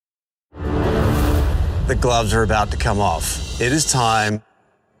The gloves are about to come off. It is time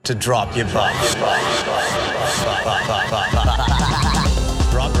to drop your buffs. Drop,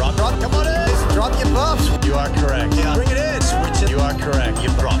 come on in. Drop your buffs. You are correct. Yeah. Bring it in. Switch it. You are correct. You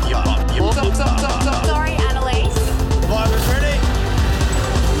drop your buff. Sorry, Annalise. Survivors ready?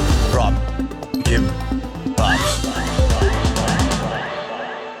 Drop your buffs.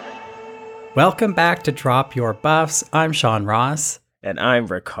 Welcome back to Drop Your Buffs. I'm Sean Ross. And I'm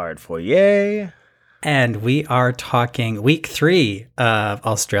Ricard Foyer. And we are talking week 3 of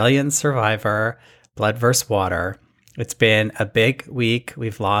Australian Survivor, Blood vs. Water. It's been a big week.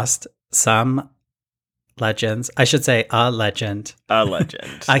 We've lost some legends. I should say a legend. A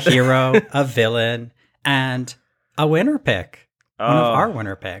legend. A hero, a villain, and a winner pick. One of our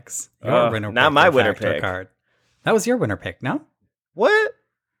winner picks. Your winner pick. Not my winner pick. Ricard. That was your winner pick, no? What?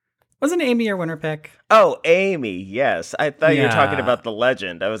 Wasn't Amy your winner pick? Oh, Amy, yes. I thought you were talking about the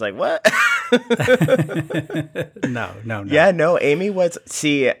legend. I was like, what? No. Yeah, no, Amy was...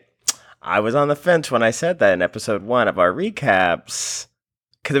 See, I was on the fence when I said that in episode 1 of our recaps.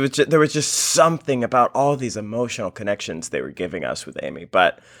 Because there was just something about all these emotional connections they were giving us with Amy.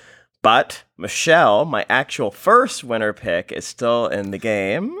 But Michelle, my actual first winner pick, is still in the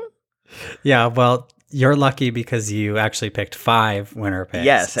game. Yeah, well... You're lucky because you actually picked 5 winner picks.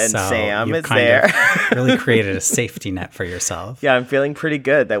 Yes, and so Sam is kind there. of really created a safety net for yourself. Yeah, I'm feeling pretty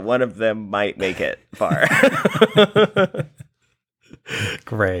good that one of them might make it far.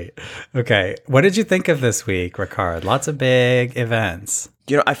 Great. Okay. What did you think of this week, Ricard? Lots of big events.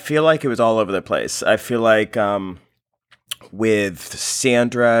 You know, I feel like it was all over the place. I feel like with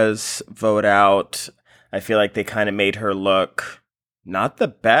Sandra's vote out, I feel like they kind of made her look... not the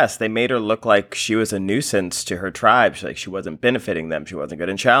best. They made her look like she was a nuisance to her tribe. Like she wasn't benefiting them. She wasn't good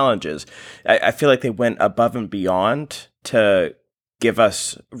in challenges. I feel like they went above and beyond to give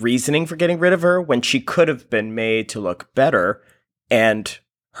us reasoning for getting rid of her when she could have been made to look better. And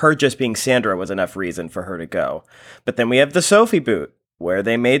her just being Sandra was enough reason for her to go. But then we have the Sophie boot, where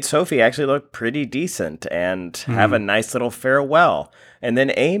they made Sophie actually look pretty decent and have a nice little farewell. And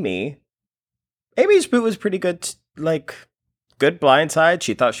then Amy's boot was pretty good, good blindside.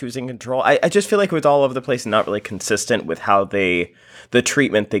 She thought she was in control. I just feel like it was all over the place and not really consistent with how the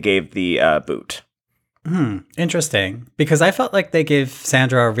treatment they gave the boot. Interesting. Because I felt like they gave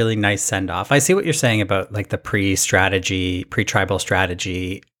Sandra a really nice send-off. I see what you're saying about like the pre-tribal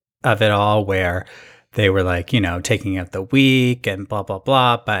strategy of it all, where they were like, taking out the weak and blah, blah,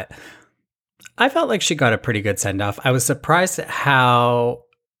 blah. But I felt like she got a pretty good send-off. I was surprised at how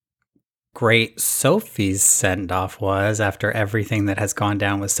great Sophie's send-off was after everything that has gone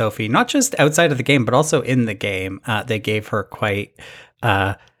down with Sophie, not just outside of the game, but also in the game. They gave her quite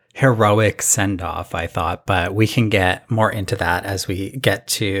a heroic send-off, I thought, but we can get more into that as we get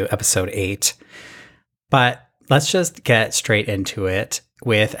to episode 8. But let's just get straight into it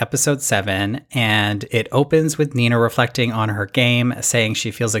with episode 7, and it opens with Nina reflecting on her game, saying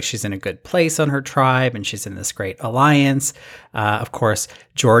she feels like she's in a good place on her tribe and she's in this great alliance. Of course,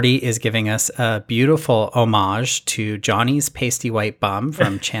 Jordy is giving us a beautiful homage to Johnny's pasty white bum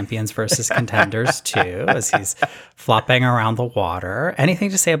from Champions versus Contenders 2 as he's flopping around the water. Anything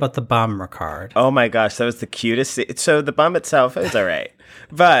to say about the bum, Ricard? Oh my gosh, that was the cutest. So the bum itself is all right,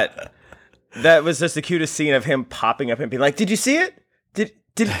 but that was just the cutest scene of him popping up and being like, "Did you see it?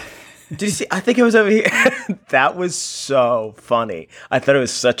 Did you see? I think it was over here." That was so funny. I thought it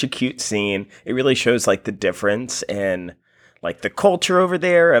was such a cute scene. It really shows like the difference in like the culture over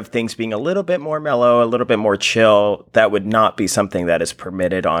there of things being a little bit more mellow, a little bit more chill. That would not be something that is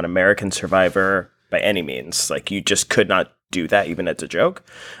permitted on American Survivor by any means. Like you just could not do that even as a joke.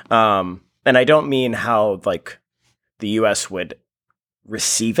 And I don't mean how like the US would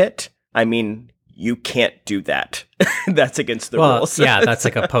receive it. I mean, you can't do that. That's against the rules. Yeah, that's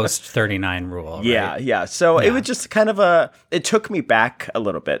like a post 39 rule. Right? Yeah. So it was just kind of it took me back a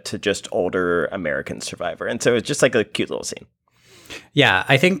little bit to just older American Survivor. And so it's just like a cute little scene. Yeah,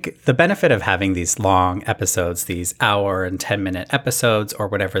 I think the benefit of having these long episodes, these hour and 10-minute episodes or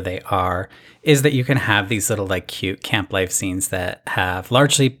whatever they are, is that you can have these little like cute camp life scenes that have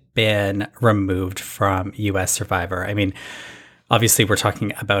largely been removed from US Survivor. I mean, obviously, we're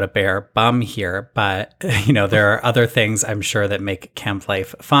talking about a bare bum here, but, there are other things I'm sure that make camp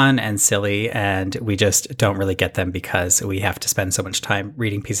life fun and silly, and we just don't really get them because we have to spend so much time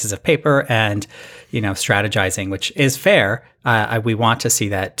reading pieces of paper and, strategizing, which is fair. We want to see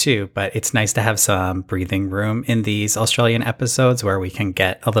that too, but it's nice to have some breathing room in these Australian episodes where we can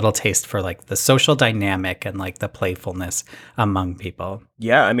get a little taste for like the social dynamic and like the playfulness among people.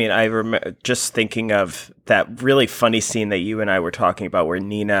 Yeah, I mean, I remember just thinking of that really funny scene that you and I were talking about where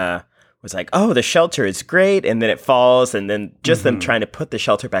Nina was like, oh, the shelter is great. And then it falls. And then just them trying to put the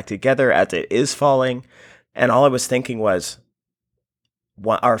shelter back together as it is falling. And all I was thinking was,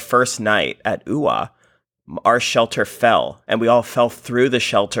 our first night at UA, our shelter fell and we all fell through the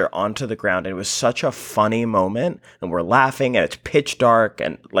shelter onto the ground. And it was such a funny moment. And we're laughing and it's pitch dark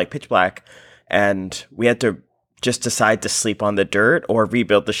and like pitch black. And we had to just decide to sleep on the dirt or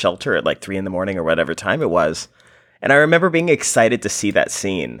rebuild the shelter at like 3 a.m. or whatever time it was. And I remember being excited to see that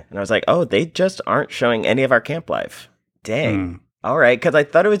scene. And I was like, oh, they just aren't showing any of our camp life. Dang. All right. Because I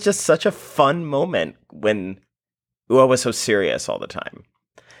thought it was just such a fun moment when UA was so serious all the time.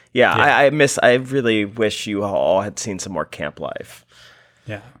 Yeah. I really wish you all had seen some more camp life.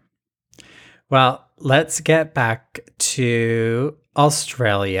 Yeah. Well, let's get back to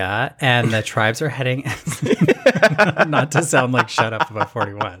Australia, and the tribes are heading, not to sound like Shut Up About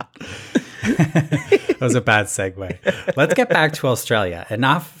 41. That was a bad segue. Let's get back to Australia.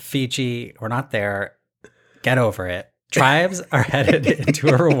 Enough Fiji. We're not there. Get over it. Tribes are headed into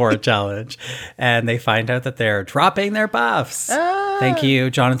a reward challenge, and they find out that they're dropping their buffs. Thank you,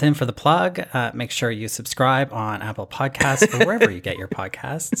 Jonathan, for the plug. Make sure you subscribe on Apple Podcasts or wherever you get your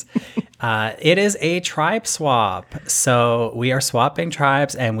podcasts. It is a tribe swap. So we are swapping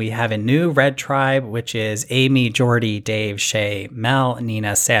tribes, and we have a new red tribe, which is Amy, Jordy, Dave, Shay, Mel,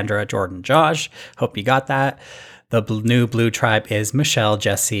 Nina, Sandra, Jordan, Josh. Hope you got that. The new blue tribe is Michelle,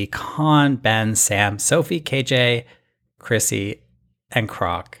 Jesse, Con, Ben, Sam, Sophie, KJ, Chrissy, and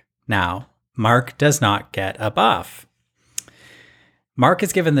Croc. Now, Mark does not get a buff. Mark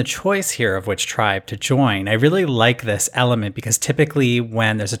is given the choice here of which tribe to join. I really like this element because typically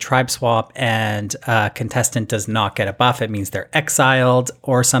when there's a tribe swap and a contestant does not get a buff, it means they're exiled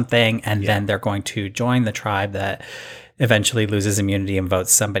or something, and then they're going to join the tribe that eventually loses immunity and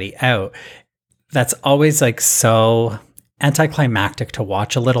votes somebody out. That's always like so anticlimactic to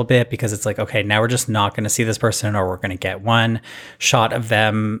watch a little bit because it's like, okay, now we're just not going to see this person, or we're going to get one shot of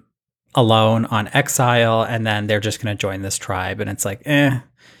them alone on exile, and then they're just going to join this tribe. And it's like, it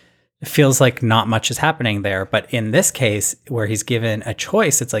feels like not much is happening there. But in this case, where he's given a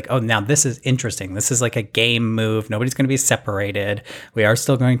choice, it's like, oh, now this is interesting. This is like a game move. Nobody's going to be separated. We are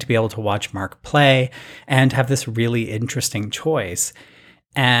still going to be able to watch Mark play and have this really interesting choice.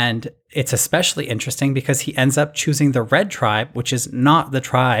 And it's especially interesting because he ends up choosing the red tribe, which is not the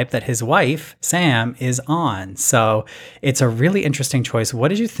tribe that his wife, Sam, is on. So it's a really interesting choice. What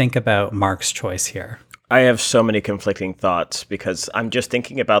did you think about Mark's choice here? I have so many conflicting thoughts because I'm just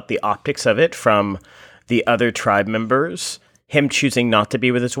thinking about the optics of it from the other tribe members. Him choosing not to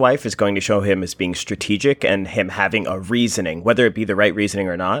be with his wife is going to show him as being strategic, and him having a reasoning, whether it be the right reasoning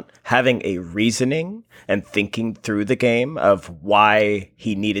or not, having a reasoning and thinking through the game of why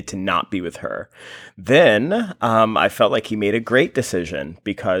he needed to not be with her. Then I felt like he made a great decision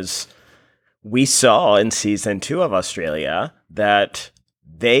because we saw in season 2 of Australia that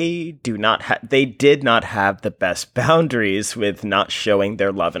they did not have the best boundaries with not showing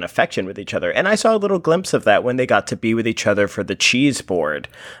their love and affection with each other. And I saw a little glimpse of that when they got to be with each other for the cheese board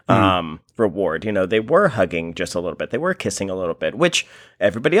reward. You know, they were hugging just a little bit. They were kissing a little bit, which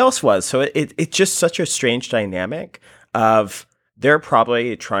everybody else was. So it's just such a strange dynamic of they're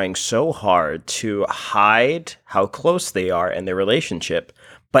probably trying so hard to hide how close they are in their relationship.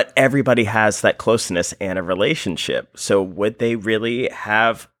 But everybody has that closeness and a relationship. So would they really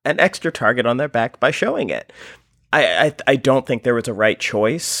have an extra target on their back by showing it? I don't think there was a right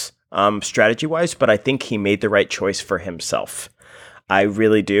choice strategy-wise, but I think he made the right choice for himself. I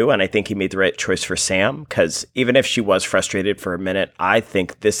really do. And I think he made the right choice for Sam, because even if she was frustrated for a minute, I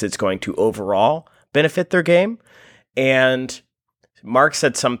think this is going to overall benefit their game. And Mark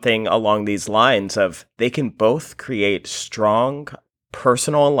said something along these lines of they can both create strong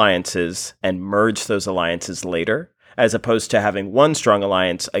personal alliances and merge those alliances later, as opposed to having one strong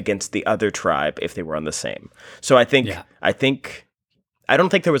alliance against the other tribe if they were on the same. So I don't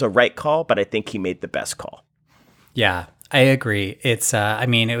think there was a right call, but I think he made the best call. Yeah, I agree. It's,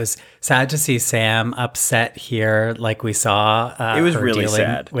 it was sad to see Sam upset here, like we saw. It was really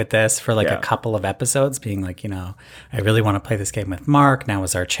sad with this for a couple of episodes, being like, I really want to play this game with Mark. Now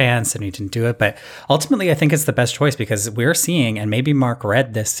is our chance, and he didn't do it. But ultimately, I think it's the best choice because we're seeing, and maybe Mark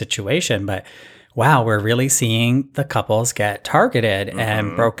read this situation, but wow, we're really seeing the couples get targeted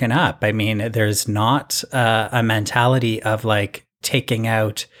and broken up. I mean, there's not a mentality of like taking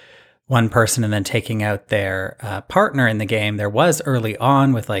out one person and then taking out their partner in the game. There was early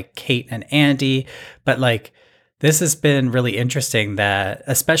on with like Kate and Andy, but like This has been really interesting that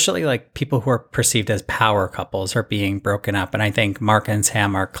especially like people who are perceived as power couples are being broken up. And I think Mark and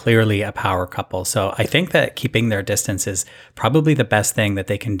Sam are clearly a power couple. So I think that keeping their distance is probably the best thing that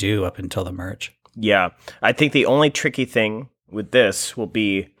they can do up until the merge. Yeah. I think the only tricky thing with this will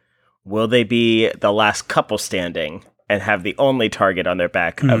they be the last couple standing and have the only target on their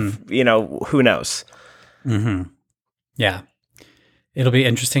back of, who knows? Mm-hmm. Yeah. It'll be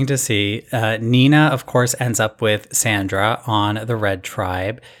interesting to see. Nina, of course, ends up with Sandra on the Red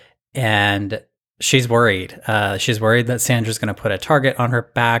Tribe, and she's worried. She's worried that Sandra's going to put a target on her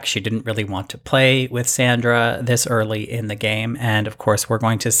back. She didn't really want to play with Sandra this early in the game, and of course, we're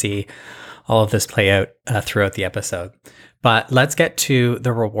going to see all of this play out throughout the episode. But let's get to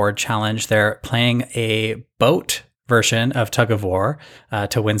the reward challenge. They're playing a boat version of Tug of War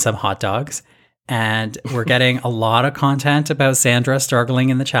to win some hot dogs. And we're getting a lot of content about Sandra struggling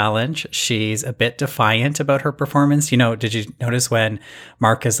in the challenge. She's a bit defiant about her performance. Did you notice when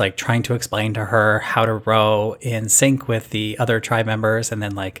Mark is like trying to explain to her how to row in sync with the other tribe members? And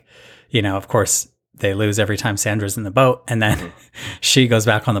then of course they lose every time Sandra's in the boat. And then she goes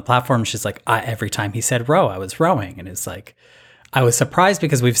back on the platform. She's like, every time he said row, I was rowing. And it's like, I was surprised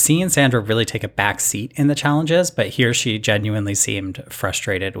because we've seen Sandra really take a back seat in the challenges, but here she genuinely seemed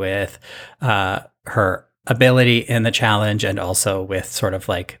frustrated with her ability in the challenge and also with sort of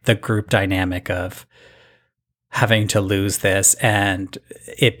like the group dynamic of having to lose this and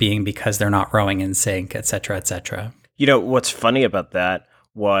it being because they're not rowing in sync, et cetera, et cetera. What's funny about that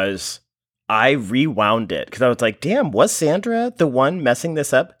was I rewound it because I was like, damn, was Sandra the one messing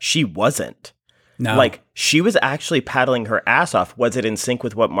this up? She wasn't. No. Like, she was actually paddling her ass off. Was it in sync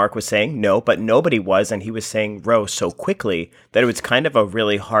with what Mark was saying? No, but nobody was, and he was saying row so quickly that it was kind of a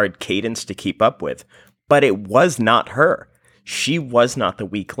really hard cadence to keep up with. But it was not her. She was not the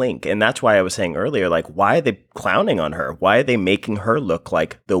weak link, and that's why I was saying earlier, like, why are they clowning on her? Why are they making her look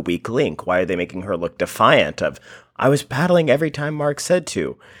like the weak link? Why are they making her look defiant of, I was paddling every time Mark said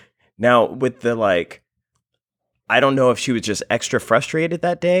to? Now, with the, I don't know if she was just extra frustrated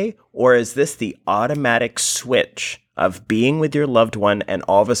that day, or is this the automatic switch of being with your loved one and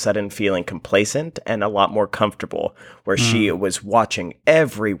all of a sudden feeling complacent and a lot more comfortable, where she was watching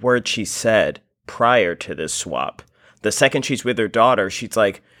every word she said prior to this swap. The second she's with her daughter, she's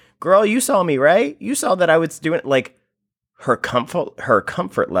like, girl, you saw me, right? You saw that I was doing it. Like, her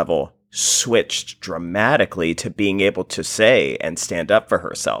comfort level switched dramatically to being able to say and stand up for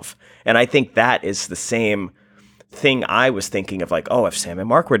herself. And I think that is the same thing I was thinking of, like, oh, if Sam and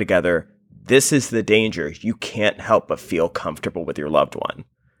Mark were together, this is the danger. You can't help but feel comfortable with your loved one.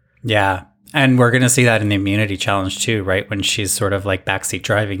 Yeah. And we're going to see that in the immunity challenge too, right? When she's sort of like backseat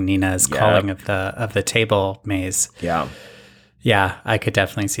driving Nina's calling of the table maze. Yeah. Yeah, I could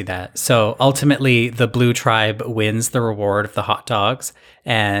definitely see that. So ultimately, the Blue Tribe wins the reward of the hot dogs.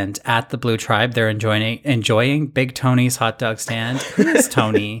 And at the Blue Tribe, they're enjoying Big Tony's hot dog stand. Who is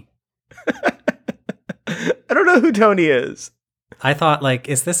Tony? I don't know who Tony is. I thought,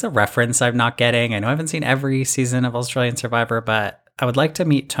 is this a reference I'm not getting? I know I haven't seen every season of Australian Survivor, but I would like to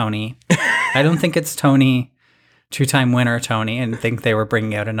meet Tony. I don't think it's Tony, two-time winner Tony, and think they were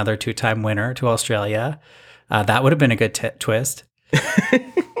bringing out another two-time winner to Australia. That would have been a good twist.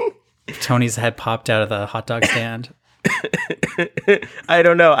 Tony's head popped out of the hot dog stand. I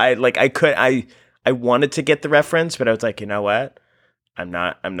don't know. I wanted to get the reference, but I was like, you know what? I'm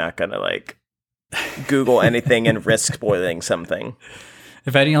not gonna Google anything and risk spoiling something.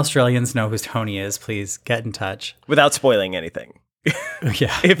 If any Australians know who Tony is, please get in touch. Without spoiling anything.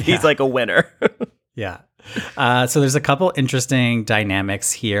 Yeah. If he's a winner. Yeah. So there's a couple interesting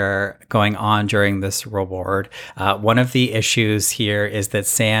dynamics here going on during this reward. One of the issues here is that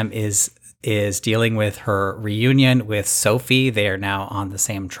Sam is dealing with her reunion with Sophie. They are now on the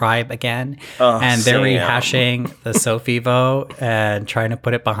same tribe again. And they're rehashing the Sophie vote and trying to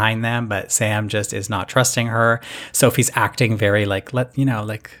put it behind them, but Sam just is not trusting her. Sophie's acting very let's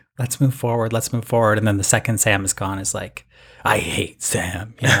move forward. And then the second Sam is gone is like, I hate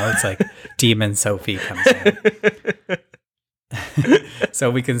Sam. It's like demon Sophie comes in. So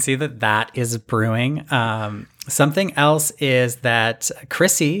we can see that is brewing. Something else is that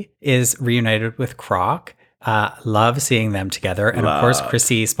Chrissy is reunited with Croc. Love seeing them together. And of course,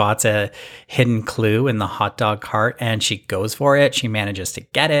 Chrissy spots a hidden clue in the hot dog cart and she goes for it. She manages to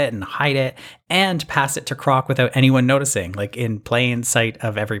get it and hide it and pass it to Croc without anyone noticing, in plain sight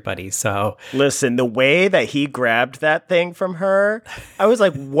of everybody. So listen, the way that he grabbed that thing from her, I was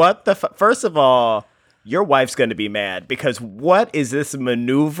like, what the First of all, your wife's going to be mad because what is this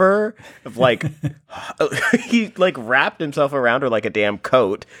maneuver of like, he like wrapped himself around her like a damn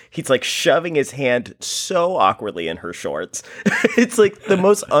coat. He's like shoving his hand so awkwardly in her shorts. It's like the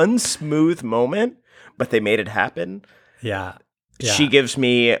most unsmooth moment, but they made it happen. Yeah. She gives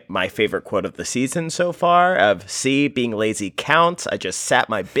me my favorite quote of the season so far of, see, being lazy counts. I just sat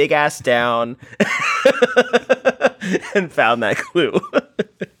my big ass down and found that clue.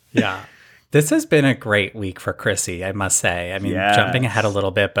 Yeah. This has been a great week for Chrissy, I must say. I mean, jumping ahead a little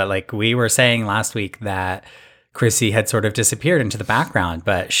bit, but like we were saying last week that Chrissy had sort of disappeared into the background,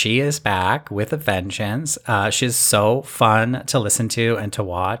 but she is back with a vengeance. She's so fun to listen to and to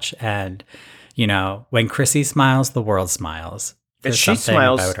watch. And, you know, when Chrissy smiles, the world smiles. There's she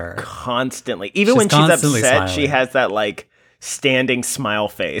smiles about her constantly. Even when she's upset, smiling. she has that like standing smile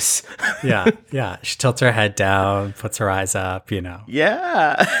face. Yeah. She tilts her head down, puts her eyes up, you know.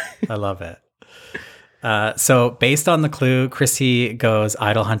 Yeah. I love it. So based on the clue, Chrissy goes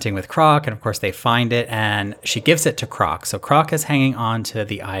idol hunting with Croc, and of course they find it, and she gives it to Croc. So Croc is hanging on to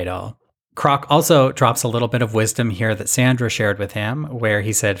the idol. Croc also drops a little bit of wisdom here that Sandra shared with him, where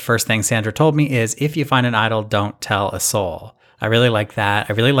he said, first thing Sandra told me is, if you find an idol, don't tell a soul. I really like that.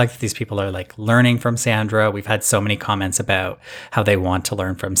 I really like that these people are like learning from Sandra. We've had so many comments about how they want to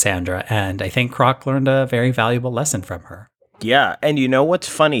learn from Sandra. And I think Croc learned a very valuable lesson from her. Yeah. And you know what's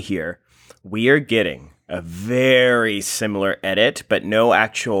funny here? We are getting a very similar edit, but no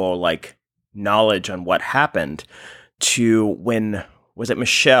actual like knowledge on what happened to when, was it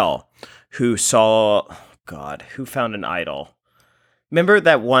Michelle who saw, God, who found an idol? Remember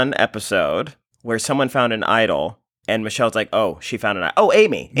that one episode where someone found an idol? And Michelle's like, oh, she found an idol. Oh,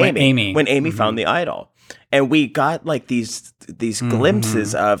 Amy. When Amy found the idol. And we got like these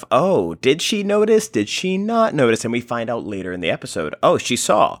glimpses of, oh, did she notice? Did she not notice? And we find out later in the episode, oh, she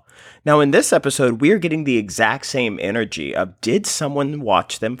saw. Now, in this episode, we're getting the exact same energy of, did someone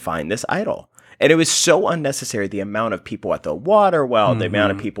watch them find this idol? And it was so unnecessary, the amount of people at the water well, the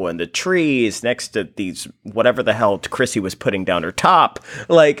amount of people in the trees next to these, whatever the hell Chrissy was putting down her top.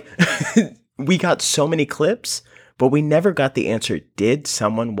 Like, we got so many clips. But we never got the answer, did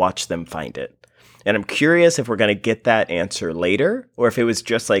someone watch them find it? And I'm curious if we're going to get that answer later, or if it was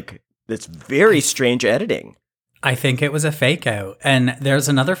just like this very strange editing. I think it was a fake out. And there's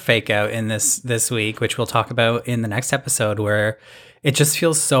another fake out in this week, which we'll talk about in the next episode, where it just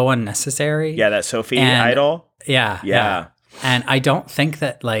feels so unnecessary. Yeah, that Sophie idol. Yeah. And I don't think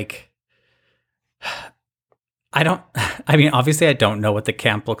that like... obviously I don't know what the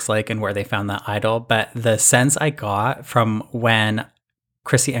camp looks like and where they found that idol, but the sense I got from when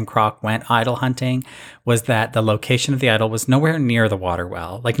Chrissy and Croc went idol hunting was that the location of the idol was nowhere near the water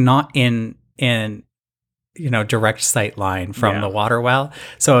well, like not in direct sight line from the water well.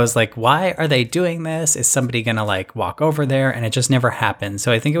 So I was like, why are they doing this? Is somebody going to like walk over there? And it just never happened.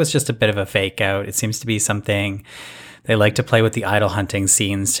 So I think it was just a bit of a fake out. It seems to be something they like to play with the idol hunting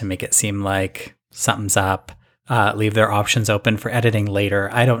scenes to make it seem like something's up. Leave their options open for editing later.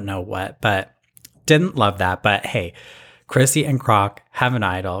 I don't know what, but didn't love that. But hey, Chrissy and Croc have an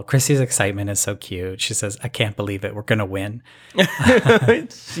idol. Chrissy's excitement is so cute. She says, I can't believe it. We're going to win.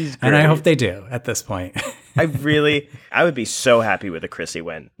 She's great. And I hope they do at this point. I would be so happy with a Chrissy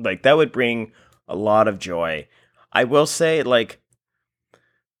win. Like, that would bring a lot of joy. I will say, like,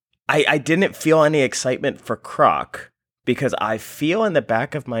 I didn't feel any excitement for Croc. Because I feel in the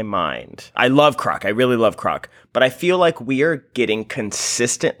back of my mind, I love Croc. I really love Croc. But I feel like we are getting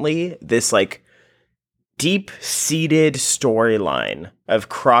consistently this like deep-seated storyline of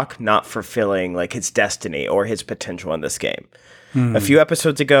Croc not fulfilling like his destiny or his potential in this game. A few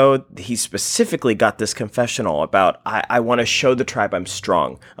episodes ago, he specifically got this confessional about, I want to show the tribe I'm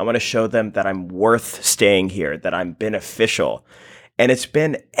strong. I want to show them that I'm worth staying here, that I'm beneficial. And it's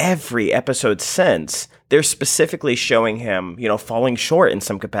been every episode since. They're specifically showing him, falling short in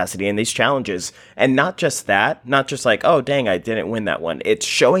some capacity in these challenges. And not just that, not just like, oh, dang, I didn't win that one. It's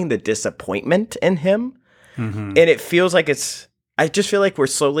showing the disappointment in him. And it feels like I just feel like we're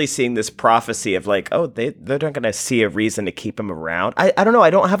slowly seeing this prophecy of like, oh, they're not going to see a reason to keep him around. I don't know. I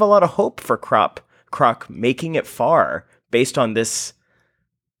don't have a lot of hope for Croc making it far based on this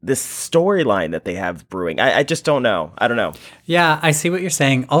storyline that they have brewing. I just don't know. I don't know. Yeah, I see what you're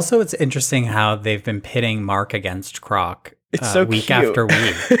saying. Also, it's interesting how they've been pitting Mark against Croc week cute. after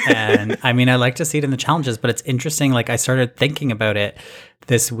week. And I mean, I like to see it in the challenges, but it's interesting. Like, I started thinking about it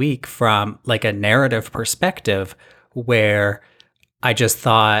this week from like a narrative perspective where I just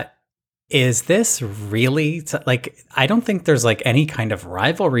thought, is this really like, I don't think there's like any kind of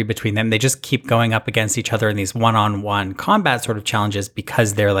rivalry between them. They just keep going up against each other in these one-on-one combat sort of challenges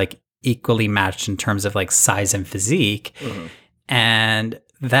because they're like equally matched in terms of like size and physique. And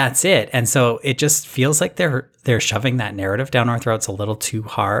that's it. And so it just feels like they're shoving that narrative down our throats a little too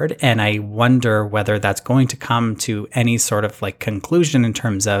hard. And I wonder whether that's going to come to any sort of like conclusion in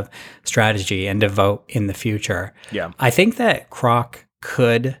terms of strategy and devote in the future. Yeah. I think that Croc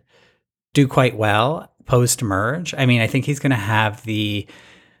could do quite well post-merge. I mean, I think he's going to have the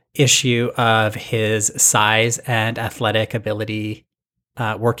issue of his size and athletic ability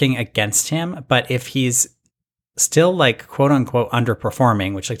working against him. But if he's still like quote unquote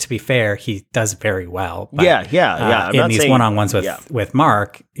underperforming, which like to be fair, he does very well. But, I'm in not these saying- one-on-ones with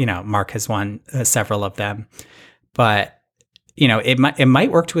Mark, Mark has won several of them, but it might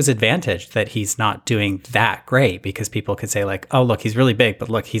work to his advantage that he's not doing that great, because people could say like, oh, look, he's really big, but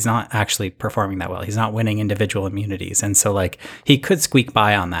look, he's not actually performing that well. He's not winning individual immunities. And so like he could squeak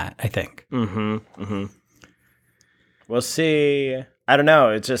by on that, I think. We'll see. I don't know.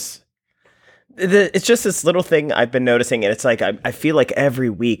 It's just this little thing I've been noticing, and it's like I feel like every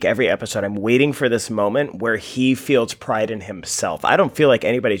week, every episode, I'm waiting for this moment where he feels pride in himself. I don't feel like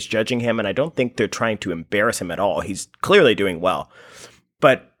anybody's judging him, and I don't think they're trying to embarrass him at all. He's clearly doing well,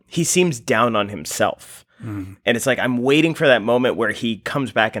 but he seems down on himself. And it's like I'm waiting for that moment where he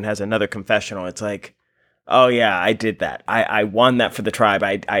comes back and has another confessional. It's like, oh yeah, I did that. I won that for the tribe.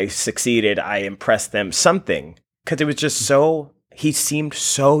 I succeeded. I impressed them. Something. Because it was just so... He seemed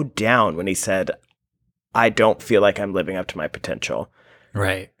so down when he said, I don't feel like I'm living up to my potential.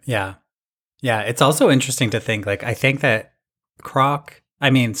 Right. Yeah. Yeah. It's also interesting to think, like, I think that Croc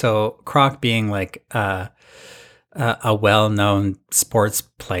being like a well-known sports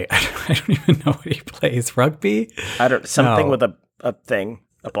player. I don't even know what he plays. Rugby? Something with a thing.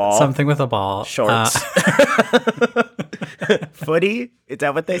 A ball. Something with a ball. Shorts. Footy? Is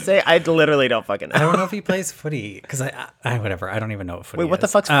that what they say? I literally don't fucking know. I don't know if he plays footy, because I whatever. I don't even know what footy is. Wait, what the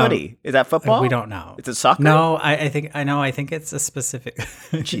fuck's footy? Is that football? We don't know. Is it soccer? No, I think it's a specific...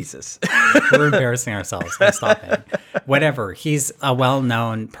 Jesus. We're embarrassing ourselves. Let's stop it. Whatever. He's a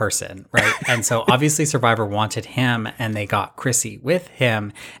well-known person, right? And so obviously Survivor wanted him, and they got Chrissy with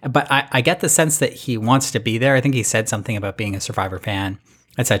him. But I get the sense that he wants to be there. I think he said something about being a Survivor fan,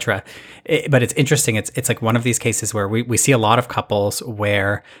 etc. But it's interesting. It's like one of these cases where we see a lot of couples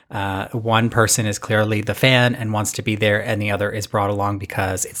where one person is clearly the fan and wants to be there, and the other is brought along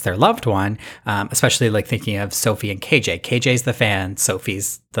because it's their loved one. Especially like thinking of Sophie and KJ. KJ's the fan,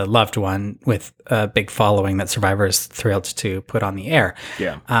 Sophie's the loved one with a big following that Survivor is thrilled to put on the air.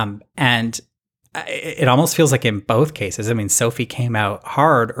 Yeah. And it almost feels like in both cases, I mean, Sophie came out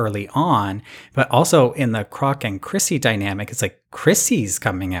hard early on, but also in the Croc and Chrissy dynamic, it's like Chrissy's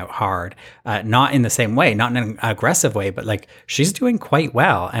coming out hard, not in the same way, not in an aggressive way, but like she's doing quite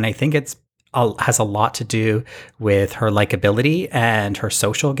well. And I think has a lot to do with her likability and her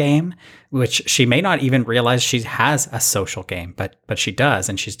social game, which she may not even realize she has a social game, but she does,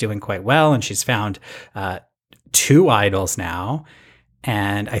 and she's doing quite well. And she's found 2 idols now.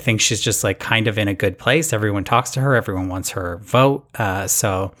 And I think she's just like kind of in a good place. Everyone talks to her. Everyone wants her vote.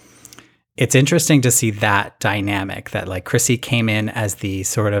 So it's interesting to see that dynamic, that like Chrissy came in as the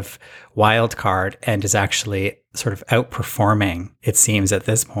sort of wild card and is actually sort of outperforming, it seems at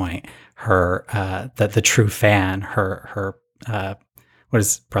this point, her the true fan, her what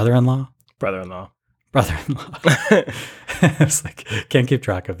is brother-in-law? Brother-in-law. It's like, can't keep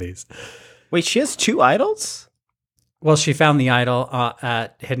track of these. Wait, she has 2 idols? Well, she found the idol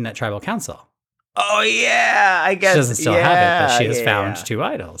hidden at Tribal Council. Oh, yeah, I guess. She doesn't still have it, but she has found 2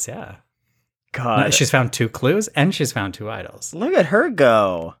 idols, yeah. God. She's found 2 clues, and she's found 2 idols. Look at her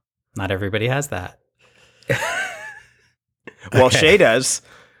go. Not everybody has that. Well, okay. Shay does.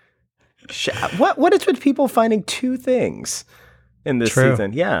 What is with people finding 2 things in this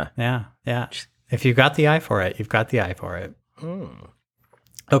season? Yeah. Yeah. If you've got the eye for it, you've got the eye for it.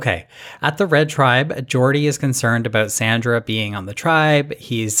 Okay. At the Red Tribe, Jordy is concerned about Sandra being on the tribe.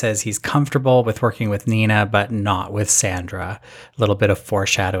 He says he's comfortable with working with Nina, but not with Sandra. A little bit of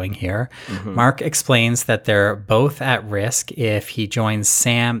foreshadowing here. Mark explains that they're both at risk if he joins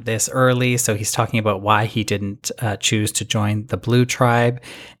Sam this early. So he's talking about why he didn't choose to join the Blue Tribe.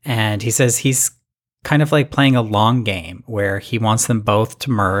 And he says he's kind of like playing a long game where he wants them both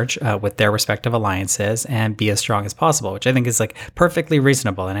to merge with their respective alliances and be as strong as possible, which I think is like perfectly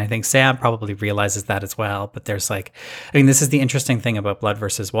reasonable. And I think Sam probably realizes that as well. But there's like, I mean, this is the interesting thing about Blood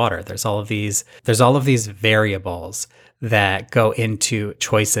versus Water. There's all of these variables that go into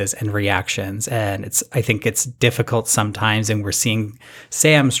choices and reactions. And I think it's difficult sometimes. And we're seeing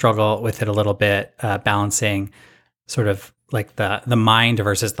Sam struggle with it a little bit, balancing sort of like the mind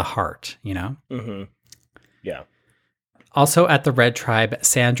versus the heart, you know? Yeah. Also at the Red Tribe,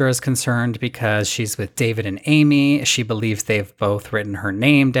 Sandra is concerned because she's with David and Amy. She believes they've both written her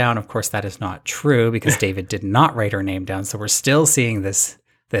name down. Of course, that is not true because David did not write her name down. So we're still seeing this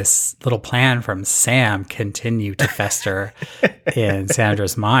little plan from Sam continue to fester in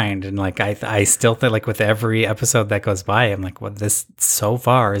Sandra's mind. And like, I still feel like with every episode that goes by, I'm like, well, this so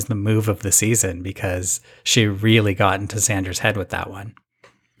far is the move of the season because she really got into Sandra's head with that one.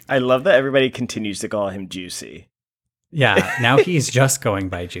 I love that everybody continues to call him Juicy. Yeah, now he's just going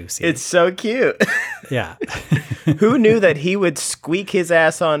by Juicy. It's so cute. Yeah. Who knew that he would squeak his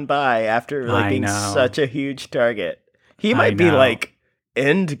ass on by after like, being know. such a huge target? He might be know. like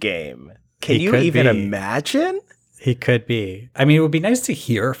Endgame. Can He you could even be. imagine? He could be. I mean, it would be nice to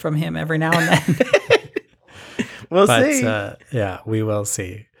hear from him every now and then. We'll But see. yeah, we will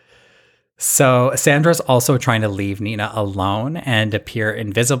see. So Sandra's also trying to leave Nina alone and appear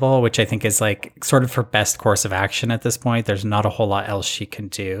invisible, which I think is like sort of her best course of action at this point. There's not a whole lot else she can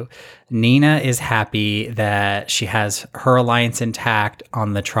do. Nina is happy that she has her alliance intact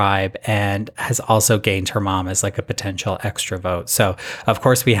on the tribe and has also gained her mom as like a potential extra vote. So of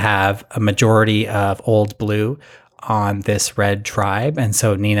course we have a majority of Old Blue on this Red Tribe. And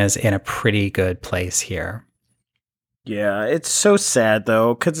so Nina's in a pretty good place here. Yeah, it's so sad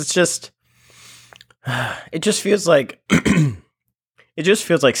though, because it just feels like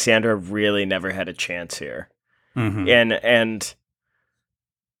Sandra really never had a chance here. Mhm. And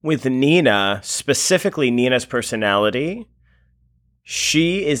with Nina, specifically Nina's personality,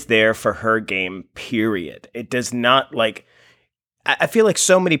 she is there for her game, period. It does not like I feel like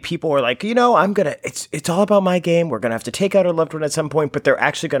so many people are like, it's all about my game. We're going to have to take out our loved one at some point, but they're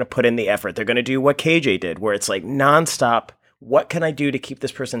actually going to put in the effort. They're going to do what KJ did, where it's like nonstop. What can I do to keep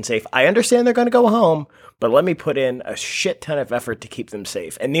this person safe? I understand they're going to go home, but let me put in a shit ton of effort to keep them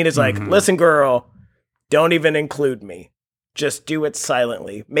safe. And Nina's like, listen, girl, don't even include me. Just do it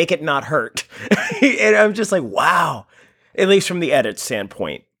silently. Make it not hurt. And I'm just like, wow. At least from the edit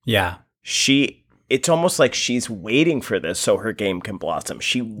standpoint. Yeah. It's almost like she's waiting for this so her game can blossom.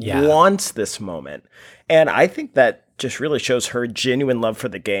 She Yeah. wants this moment. And I think that just really shows her genuine love for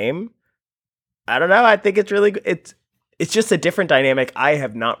the game. I don't know. I think it's really it's just a different dynamic I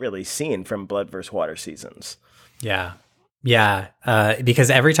have not really seen from Blood vs. Water seasons. Yeah. Yeah. Because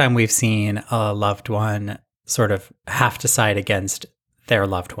every time we've seen a loved one sort of have to side against their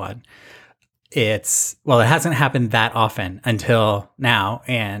loved one, it hasn't happened that often until now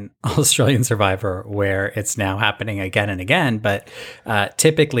in Australian Survivor, where it's now happening again and again. But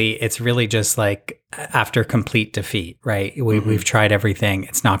typically it's really just like after complete defeat, right? We've tried everything.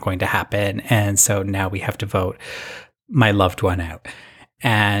 It's not going to happen. And so now we have to vote my loved one out.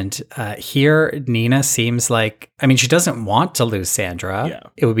 And here, Nina seems like, I mean, she doesn't want to lose Sandra. Yeah.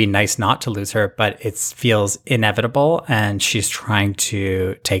 It would be nice not to lose her, but it feels inevitable. And she's trying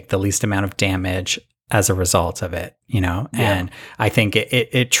to take the least amount of damage as a result of it, Yeah. And I think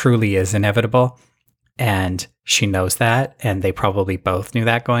it truly is inevitable. And she knows that. And they probably both knew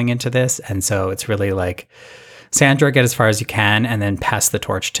that going into this. And so it's really like, Sandra, get as far as you can and then pass the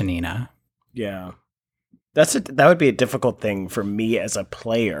torch to Nina. Yeah. That would be a difficult thing for me as a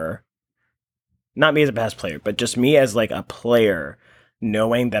player. Not me as a past player, but just me as like a player,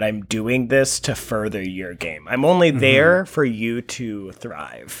 knowing that I'm doing this to further your game. I'm only there for you to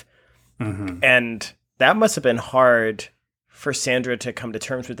thrive. And that must have been hard for Sandra to come to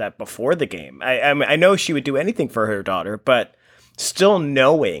terms with that before the game. I know she would do anything for her daughter, but still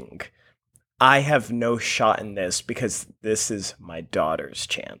knowing I have no shot in this because this is my daughter's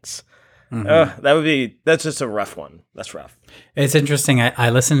chance. That's just a rough one. That's rough. It's interesting. I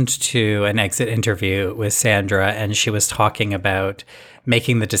listened to an exit interview with Sandra, and she was talking about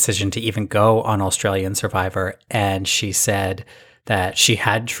making the decision to even go on Australian Survivor. And she said that she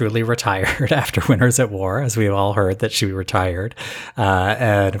had truly retired after Winners at War, as we've all heard that she retired.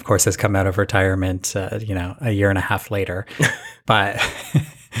 And of course has come out of retirement, a year and a half later. But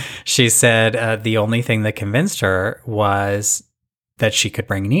she said the only thing that convinced her was that she could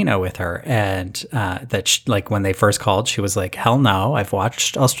bring Nina with her. And that when they first called, she was like, hell no, I've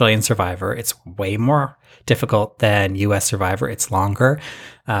watched Australian Survivor. It's way more difficult than US Survivor. It's longer.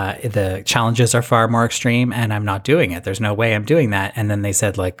 The challenges are far more extreme and I'm not doing it. There's no way I'm doing that. And then they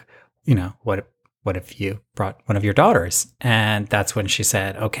said what if you brought one of your daughters? And that's when she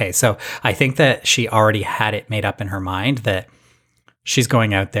said, okay. So I think that she already had it made up in her mind that she's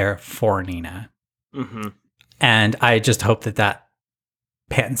going out there for Nina. And I just hope that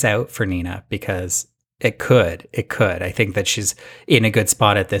pans out for Nina because it could. I think that she's in a good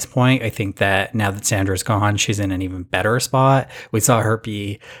spot at this point. I think that now that Sandra's gone, she's in an even better spot. We saw her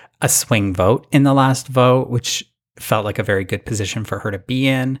be a swing vote in the last vote, which felt like a very good position for her to be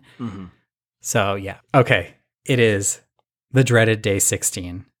in. So yeah. Okay. It is the dreaded day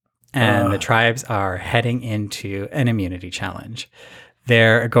 16. And the tribes are heading into an immunity challenge.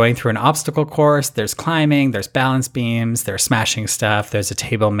 They're going through an obstacle course. There's climbing, there's balance beams, they're smashing stuff, there's a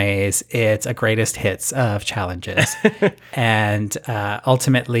table maze. It's a greatest hits of challenges. And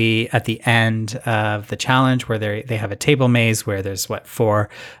ultimately, at the end of the challenge, where they have a table maze where there's 4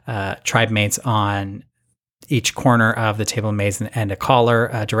 tribe mates on each corner of the table maze and a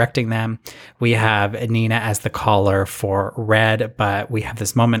caller directing them. We have Nina as the caller for Red, but we have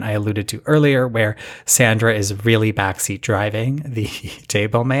this moment I alluded to earlier where Sandra is really backseat driving the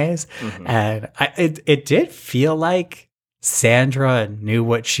table maze. And it did feel like Sandra knew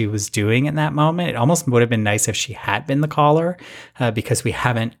what she was doing in that moment. It almost would have been nice if she had been the caller, because we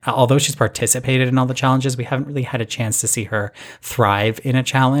haven't, although she's participated in all the challenges, we haven't really had a chance to see her thrive in a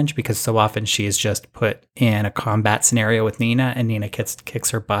challenge, because so often she is just put in a combat scenario with Nina and Nina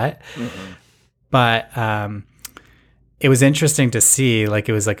kicks her butt. But it was interesting to see, like,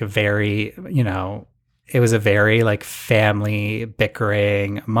 it was like a very, it was a very like family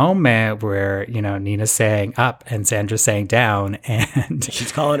bickering moment where, Nina's saying up and Sandra's saying down, and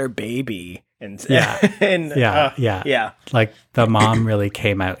she's calling her baby. And yeah. Like the mom really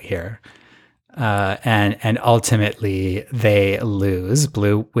came out here. And ultimately they lose.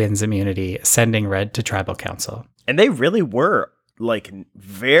 Blue wins immunity, sending Red to tribal council. And they really were like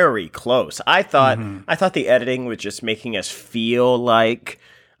very close. I thought the editing was just making us feel like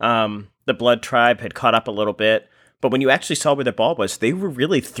the Blood Tribe had caught up a little bit, but when you actually saw where the ball was, they were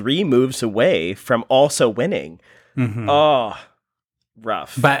really 3 moves away from also winning. Oh,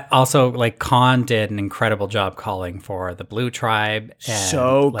 rough. But also, like, Khan did an incredible job calling for the Blue Tribe. And,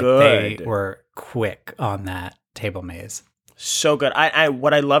 so good. They were quick on that table maze. So good. I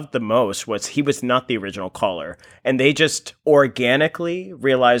what I loved the most was he was not the original caller, and they just organically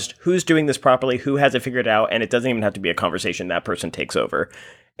realized who's doing this properly, who has it figured out, and it doesn't even have to be a conversation. That person takes over.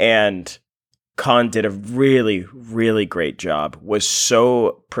 And Khan did a really, really great job, was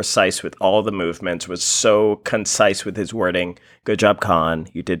so precise with all the movements, was so concise with his wording. Good job, Khan.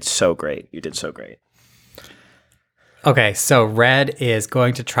 You did so great. Okay, so Red is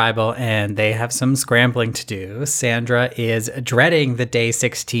going to tribal and they have some scrambling to do. Sandra is dreading the day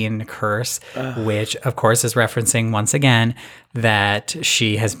 16 curse, which of course is referencing once again that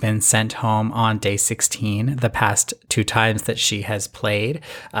she has been sent home on day 16 the past 2 times that she has played,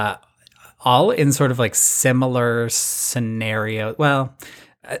 all in sort of like similar scenario. Well,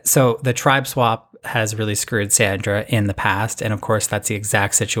 so the tribe swap has really screwed Sandra in the past. And of course, that's the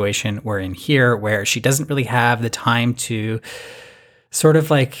exact situation we're in here, where she doesn't really have the time to sort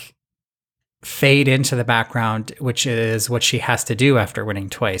of like fade into the background, which is what she has to do after winning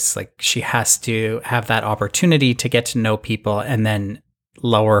twice. Like, she has to have that opportunity to get to know people and then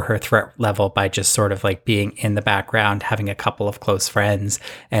lower her threat level by just sort of like being in the background, having a couple of close friends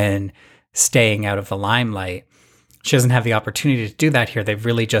and staying out of the limelight. She doesn't have the opportunity to do that here. They've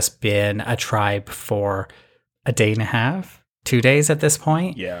really just been a tribe for a day and a half, 2 days at this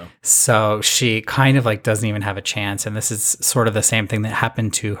point. Yeah. So she kind of like doesn't even have a chance. And this is sort of the same thing that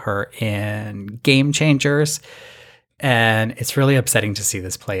happened to her in Game Changers. And it's really upsetting to see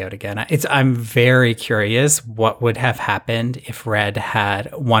this play out again. I'm very curious what would have happened if Red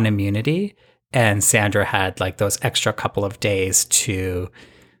had won immunity and Sandra had like those extra couple of days to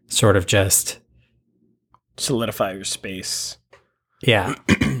sort of just solidify your space. Yeah.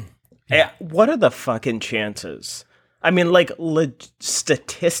 Yeah. What are the fucking chances? I mean, like,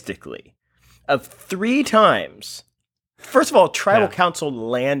 statistically, of 3 times. First of all, tribal council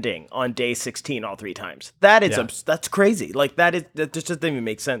landing on day 16 all 3 times. That is that's crazy. Like, that just doesn't even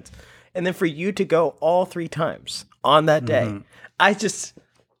make sense. And then for you to go all 3 times on that day, I just,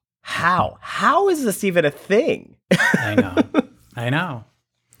 how is this even a thing? I know.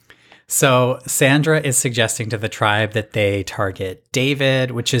 So Sandra is suggesting to the tribe that they target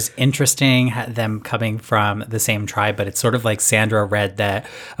David, which is interesting, them coming from the same tribe, but it's sort of like Sandra read that,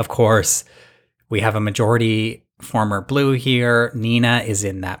 of course, we have a majority former Blue here. Nina is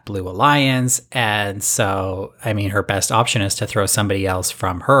in that Blue Alliance. And so, I mean, her best option is to throw somebody else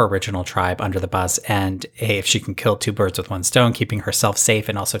from her original tribe under the bus. And hey, if she can kill 2 birds with 1 stone, keeping herself safe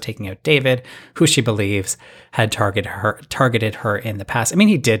and also taking out David, who she believes had targeted her in the past. I mean,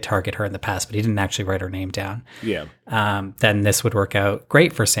 he did target her in the past, but he didn't actually write her name down. Yeah. Then this would work out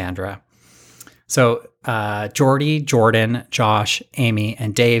great for Sandra. So Jordy, Jordan, Josh, Amy,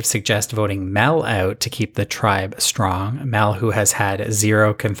 and Dave suggest voting Mel out to keep the tribe strong. Mel, who has had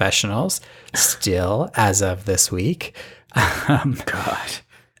 0 confessionals still as of this week. God.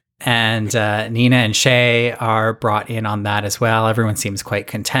 And Nina and Shay are brought in on that as well. Everyone seems quite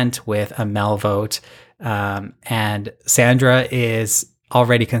content with a Mel vote. And Sandra is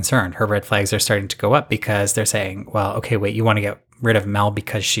already concerned. Her red flags are starting to go up because they're saying, well, okay, wait, you want to get rid of Mel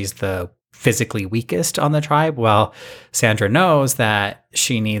because she's the physically weakest on the tribe? Well, Sandra knows that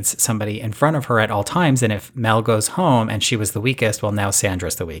she needs somebody in front of her at all times. And if Mel goes home and she was the weakest, well, now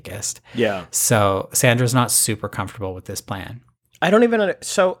Sandra's the weakest. Yeah. So Sandra's not super comfortable with this plan. I don't even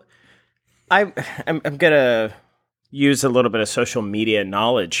so I'm gonna use a little bit of social media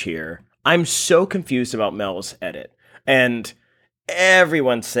knowledge here. I'm so confused about Mel's edit. And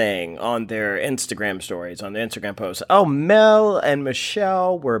everyone's saying on their Instagram stories, on the Instagram posts, oh, Mel and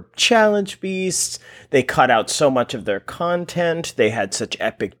Michelle were challenge beasts. They cut out so much of their content. They had such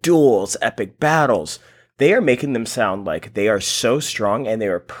epic duels, epic battles. They are making them sound like they are so strong, and they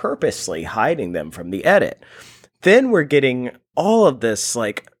are purposely hiding them from the edit. Then we're getting all of this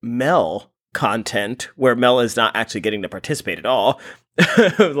like Mel content where Mel is not actually getting to participate at all,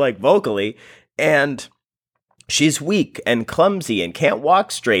 like vocally, and she's weak and clumsy and can't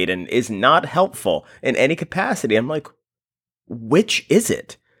walk straight and is not helpful in any capacity. I'm like, which is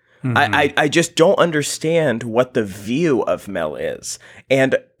it? Mm-hmm. I just don't understand what the view of Mel is.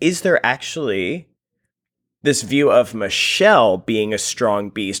 And is there actually this view of Michelle being a strong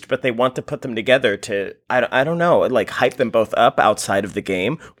beast, but they want to put them together to, I don't know, like hype them both up outside of the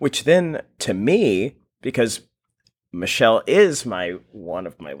game, which then to me, because Michelle is one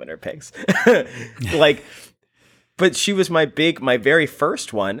of my winner picks, like, but she was my very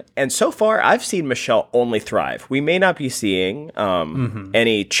first one. And so far, I've seen Michelle only thrive. We may not be seeing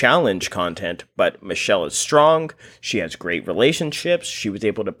any challenge content, but Michelle is strong. She has great relationships. She was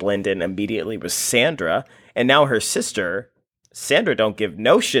able to blend in immediately with Sandra. And now her sister, Sandra, don't give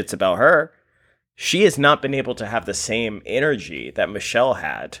no shits about her. She has not been able to have the same energy that Michelle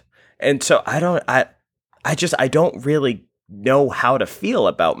had. And so I don't really know how to feel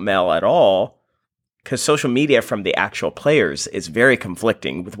about Mel at all. Because social media from the actual players is very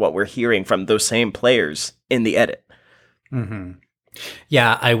conflicting with what we're hearing from those same players in the edit. Mm-hmm.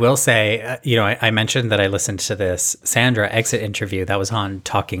 Yeah, I will say, I mentioned that I listened to this Sandra exit interview that was on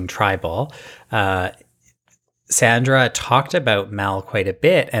Talking Tribal. Sandra talked about Mel quite a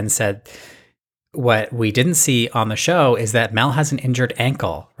bit and said what we didn't see on the show is that Mel has an injured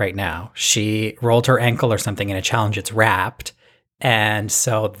ankle right now. She rolled her ankle or something in a challenge. It's wrapped. And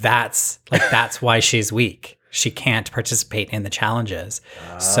so that's why she's weak. She can't participate in the challenges.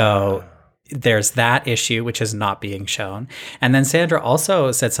 So there's that issue, which is not being shown. And then Sandra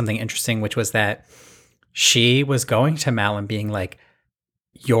also said something interesting, which was that she was going to Mel and being like,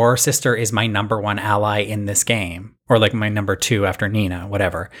 your sister is my number one ally in this game, or like my number two after Nina,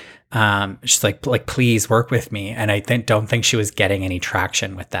 whatever. She's like, please work with me. And I don't think she was getting any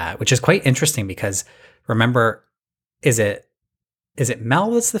traction with that, which is quite interesting because remember, is it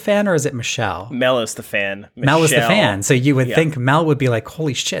Mel that's the fan or is it Michelle? Mel is the fan. Mel is the fan. So you would think Mel would be like,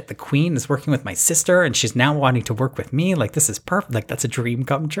 holy shit, the queen is working with my sister and she's now wanting to work with me. Like, this is perfect. Like, that's a dream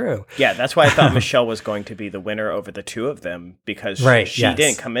come true. Yeah, that's why I thought Michelle was going to be the winner over the two of them because she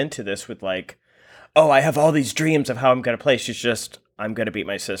didn't come into this with like, oh, I have all these dreams of how I'm going to play. She's just, I'm going to beat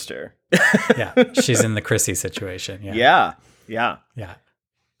my sister. Yeah, she's in the Chrissy situation. Yeah.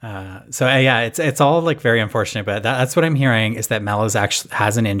 It's all like very unfortunate, but that's what I'm hearing is that Mel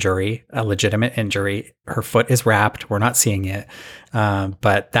has an injury, a legitimate injury. Her foot is wrapped. We're not seeing it.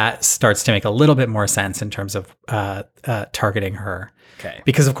 But that starts to make a little bit more sense in terms of targeting her. Okay.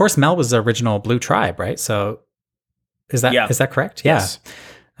 Because of course Mel was the original Blue Tribe, right? So is that correct? Yes.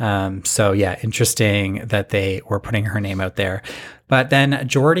 Yeah. Interesting that they were putting her name out there. But then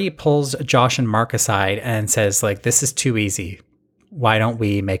Jordy pulls Josh and Mark aside and says, like, this is too easy. Why don't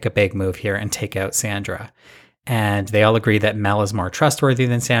we make a big move here and take out Sandra? And they all agree that Mel is more trustworthy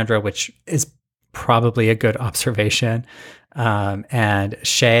than Sandra, which is probably a good observation. And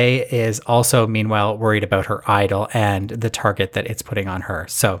Shay is also, meanwhile, worried about her idol and the target that it's putting on her.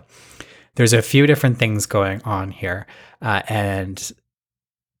 So there's a few different things going on here. And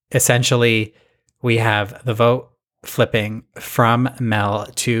essentially, we have the vote flipping from Mel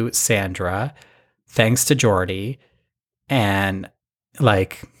to Sandra, thanks to Jordy. And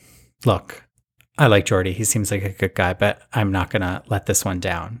like, look, I like Jordy. He seems like a good guy, but I'm not going to let this one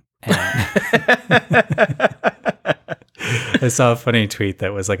down. And I saw a funny tweet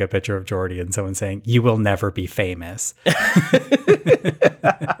that was like a picture of Jordy and someone saying, you will never be famous.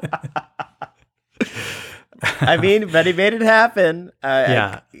 I mean, but he made it happen.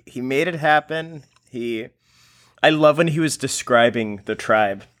 He made it happen. I love when he was describing the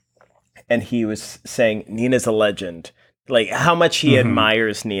tribe and he was saying, Nina's a legend. like how much he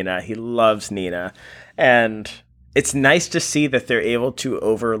admires Nina. He loves Nina. And it's nice to see that they're able to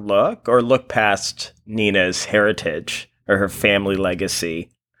overlook or look past Nina's heritage or her family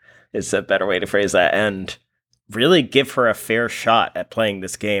legacy is a better way to phrase that, and really give her a fair shot at playing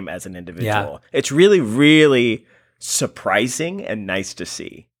this game as an individual. Yeah. It's really, really surprising and nice to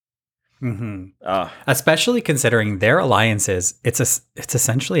see. Especially considering their alliances, it's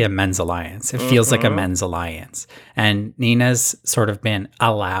essentially a men's alliance. It feels like a men's alliance. And Nina's sort of been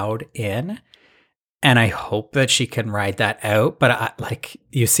allowed in. And I hope that she can ride that out. But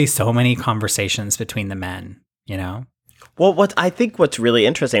you see so many conversations between the men, you know? Well, what's really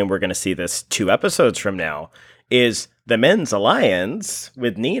interesting, and we're going to see this 2 episodes from now, is the men's alliance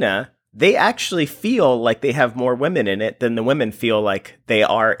with Nina. They actually feel like they have more women in it than the women feel like they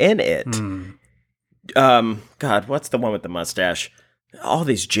are in it. God, what's the one with the mustache? All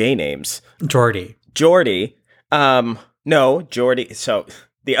these J names. Geordi. No, Geordi. So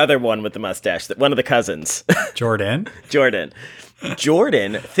the other one with the mustache, one of the cousins. Jordan. Jordan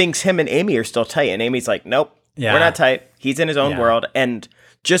thinks him and Amy are still tight. And Amy's like, nope, we're not tight. He's in his own world. And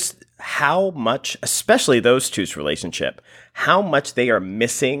just how much, especially those two's relationship, how much they are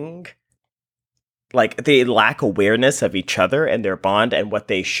missing. Like, they lack awareness of each other and their bond and what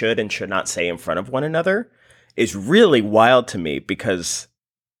they should and should not say in front of one another is really wild to me, because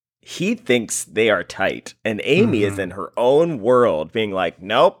he thinks they are tight and Amy is in her own world being like,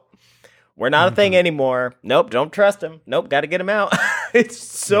 nope, we're not a thing anymore. Nope, don't trust him. Nope, got to get him out. It's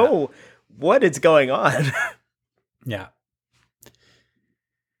so, what is going on? Yeah.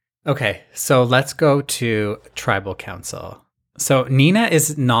 Okay, so let's go to Tribal Council. So Nina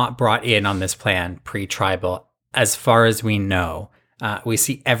is not brought in on this plan pre-tribal, as far as we know. We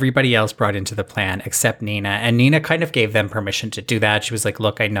see everybody else brought into the plan except Nina. And Nina kind of gave them permission to do that. She was like,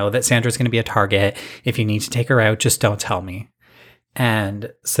 look, I know that Sandra's going to be a target. If you need to take her out, just don't tell me.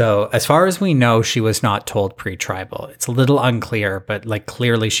 And so as far as we know, she was not told pre-tribal. It's a little unclear, but like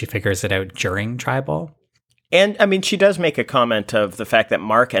clearly she figures it out during tribal. And I mean, she does make a comment of the fact that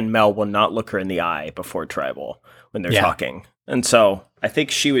Mark and Mel will not look her in the eye before tribal when they're talking. And so I think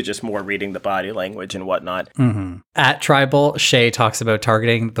she was just more reading the body language and whatnot. At tribal, Shay talks about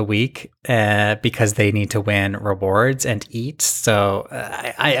targeting the weak because they need to win rewards and eat. So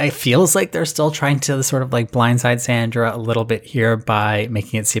I feels like they're still trying to sort of like blindside Sandra a little bit here by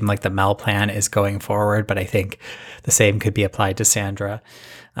making it seem like the Mel plan is going forward. But I think the same could be applied to Sandra.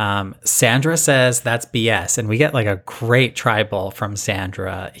 Sandra says that's BS. And we get like a great tribal from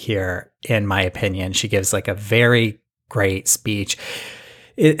Sandra here, in my opinion. She gives like a very great speech.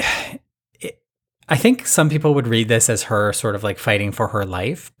 I think some people would read this as her sort of like fighting for her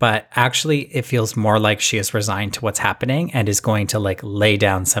life, but actually it feels more like she is resigned to what's happening and is going to like lay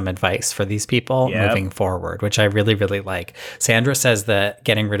down some advice for these people moving forward, which I really, really like. Sandra says that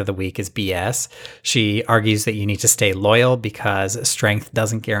getting rid of the weak is BS. She argues that you need to stay loyal because strength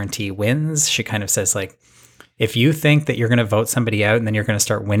doesn't guarantee wins. She kind of says like, if you think that you're going to vote somebody out and then you're going to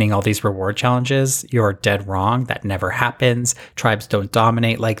start winning all these reward challenges, you're dead wrong. That never happens. Tribes don't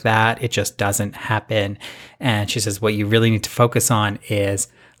dominate like that. It just doesn't happen. And she says what you really need to focus on is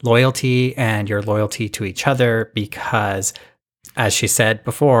loyalty and your loyalty to each other, because as she said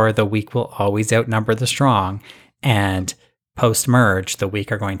before, the weak will always outnumber the strong. And post-merge, the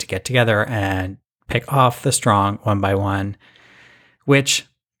weak are going to get together and pick off the strong one by one, which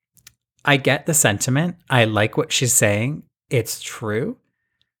I get the sentiment. I like what she's saying. It's true.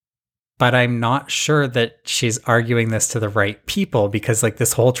 But I'm not sure that she's arguing this to the right people, because like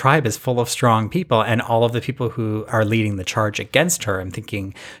this whole tribe is full of strong people, and all of the people who are leading the charge against her, I'm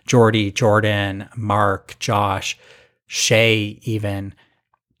thinking Geordi, Jordan, Mark, Josh, Shay even,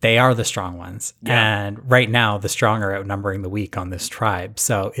 they are the strong ones. Yeah. And right now the strong are outnumbering the weak on this tribe.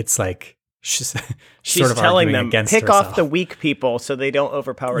 So it's like, She's sort of telling them, pick herself off the weak people so they don't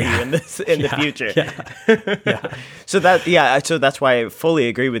overpower you in the future. Yeah. So that's why I fully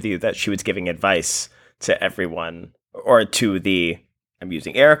agree with you that she was giving advice to everyone, or to the, I'm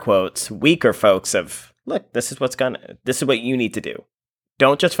using air quotes, weaker folks of, look, this is what you need to do.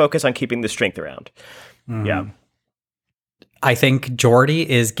 Don't just focus on keeping the strength around. Yeah. I think Geordi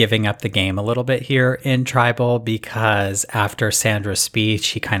is giving up the game a little bit here in tribal, because after Sandra's speech,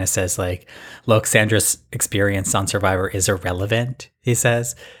 he kind of says like, look, Sandra's experience on Survivor is irrelevant, he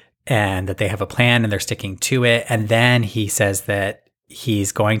says, and that they have a plan and they're sticking to it. And then he says that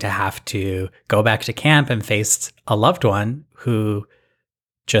he's going to have to go back to camp and face a loved one who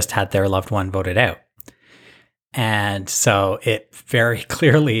just had their loved one voted out. And so it very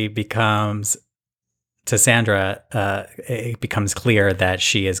clearly becomes to Sandra, it becomes clear that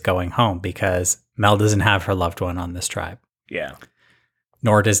she is going home because Mel doesn't have her loved one on this tribe. Yeah.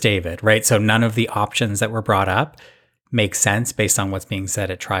 Nor does David, right? So none of the options that were brought up make sense based on what's being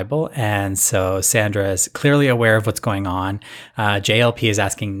said at Tribal. And so Sandra is clearly aware of what's going on. JLP is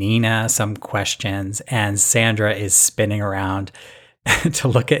asking Nina some questions, and Sandra is spinning around to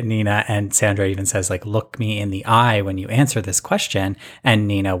look at Nina. And Sandra even says, like, look me in the eye when you answer this question, and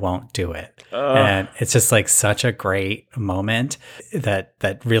Nina won't do it. And it's just like such a great moment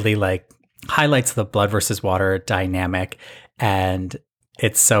that really like highlights the blood versus water dynamic. And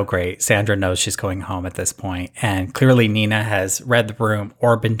it's so great. Sandra knows she's going home at this point, and clearly Nina has read the room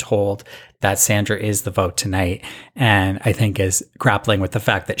or been told that Sandra is the vote tonight, and I think is grappling with the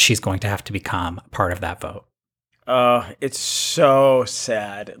fact that she's going to have to become part of that vote. It's so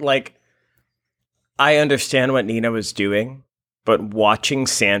sad. Like, I understand what Nina was doing, but watching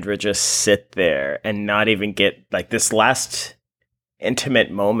Sandra just sit there and not even get like this last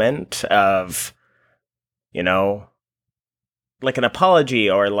intimate moment of, you know, like an apology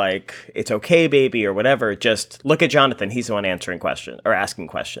or like, it's okay, baby, or whatever. Just look at Jonathan. He's the one answering questions or asking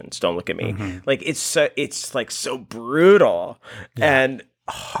questions. Don't look at me. Like, it's like so brutal and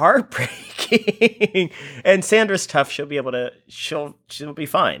heartbreaking. And Sandra's tough. She'll be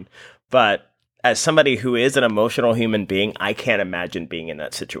fine. But as somebody who is an emotional human being, I can't imagine being in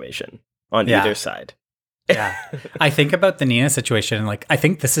that situation on either side. Yeah. I think about the Nina situation, and like, I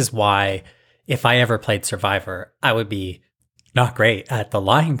think this is why if I ever played Survivor, I would be not great at the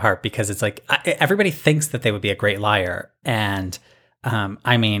lying part, because it's like everybody thinks that they would be a great liar. And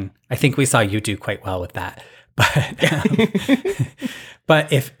I mean, I think we saw you do quite well with that.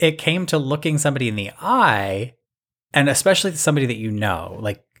 But if it came to looking somebody in the eye, and especially somebody that you know,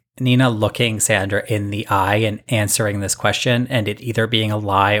 like Nina looking Sandra in the eye and answering this question, and it either being a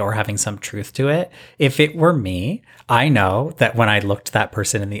lie or having some truth to it, if it were me, I know that when I looked that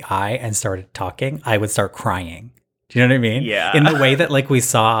person in the eye and started talking, I would start crying. Do you know what I mean? Yeah. In the way that like we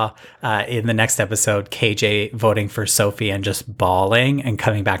saw in the next episode, KJ voting for Sophie and just bawling and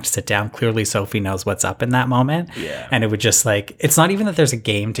coming back to sit down. Clearly Sophie knows what's up in that moment. Yeah. And it would just like, it's not even that there's a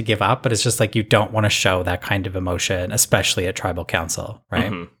game to give up, but it's just like, you don't want to show that kind of emotion, especially at Tribal Council,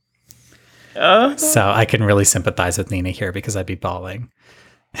 right? So I can really sympathize with Nina here because I'd be bawling.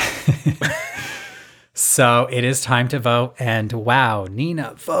 So it is time to vote, and wow,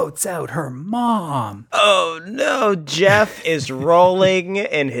 Nina votes out her mom. Oh no, Jeff is rolling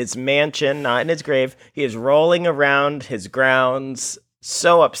in his mansion, not in his grave. He is rolling around his grounds,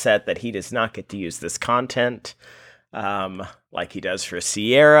 so upset that he does not get to use this content like he does for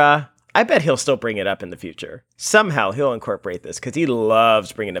Sierra. I bet he'll still bring it up in the future. Somehow he'll incorporate this because he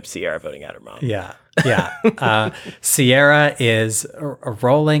loves bringing up Sierra voting out her mom. Yeah. Sierra is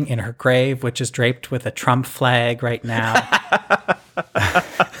rolling in her grave, which is draped with a Trump flag right now.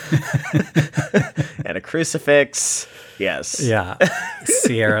 And a crucifix. Yes. Yeah.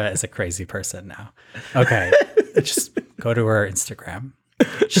 Sierra is a crazy person now. Okay. Just go to her Instagram.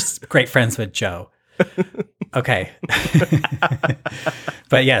 She's great friends with Joe. Okay.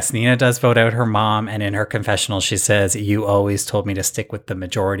 But yes, Nina does vote out her mom, and in her confessional she says, you always told me to stick with the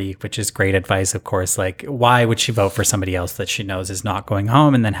majority, which is great advice, of course. Like, why would she vote for somebody else that she knows is not going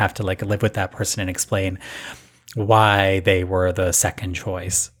home and then have to like live with that person and explain why they were the second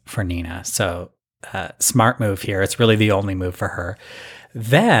choice for Nina? So smart move here. It's really the only move for her.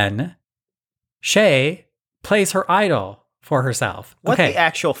 Then Shay plays her idol for herself. What the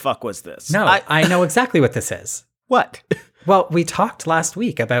actual fuck was this? No, I know exactly what this is. What? Well, we talked last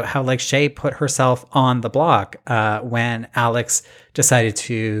week about how like Shay put herself on the block when Alex decided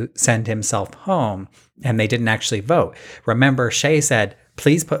to send himself home and they didn't actually vote. Remember, Shay said,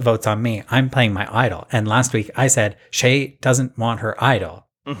 please put votes on me. I'm playing my idol. And last week I said, Shay doesn't want her idol.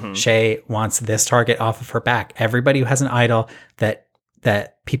 Mm-hmm. Shay wants this target off of her back. Everybody who has an idol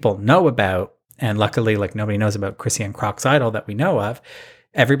that people know about, and luckily like nobody knows about Chrissy Croc's idol that we know of,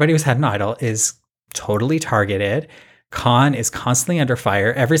 everybody who's had an idol is totally targeted. Khan is constantly under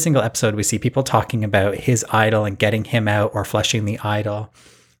fire. Every single episode we see people talking about his idol and getting him out or flushing the idol.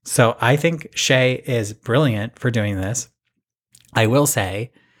 So I think Shay is brilliant for doing this. I will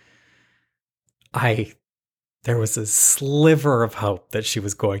say, there was a sliver of hope that she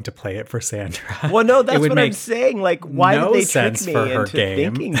was going to play it for Sandra. Well, no, that's what I'm saying. Like, why did they trick me into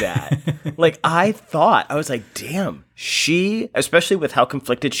thinking that? Like, I was like, damn, especially with how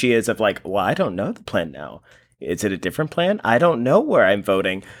conflicted she is of like, well, I don't know the plan now. Is it a different plan? I don't know where I'm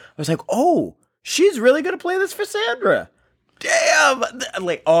voting. I was like, oh, she's really going to play this for Sandra. Damn.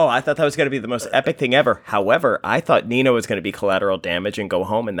 Like, oh, I thought that was going to be the most epic thing ever. However, I thought Nina was going to be collateral damage and go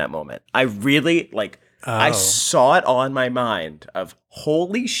home in that moment. I really, like, I saw it on my mind of,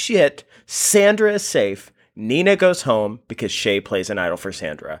 holy shit, Sandra is safe. Nina goes home because Shay plays an idol for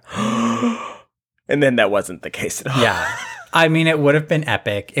Sandra. And then that wasn't the case at all. Yeah. I mean, it would have been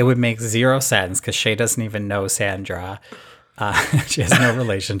epic. It would make zero sense because Shay doesn't even know Sandra. She has no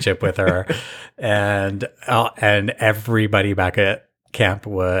relationship with her. And everybody back at camp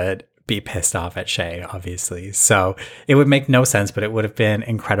would be pissed off at Shay, obviously. So it would make no sense, but it would have been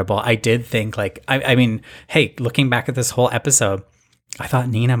incredible. I did think, like, I mean, hey, looking back at this whole episode, I thought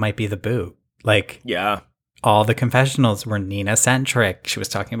Nina might be the boot. Like, yeah, all the confessionals were Nina-centric. She was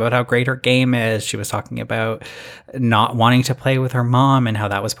talking about how great her game is. She was talking about not wanting to play with her mom and how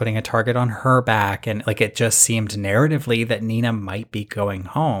that was putting a target on her back. And like, it just seemed narratively that Nina might be going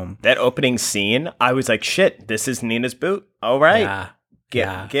home. That opening scene, I was like, shit, this is Nina's boot. All right.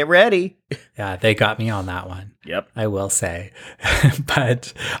 Yeah. Get ready. Yeah, they got me on that one. Yep. I will say.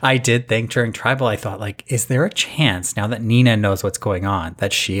 But I did think during Tribal, I thought, like, is there a chance now that Nina knows what's going on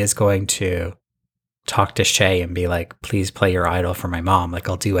that she is going to talk to Shay and be like, please play your idol for my mom. Like,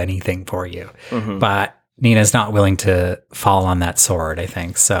 I'll do anything for you. Mm-hmm. But Nina's not willing to fall on that sword, I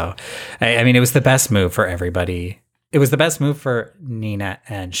think. So, I mean, it was the best move for everybody. It was the best move for Nina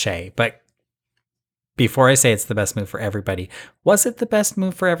and Shay. But before I say it's the best move for everybody, was it the best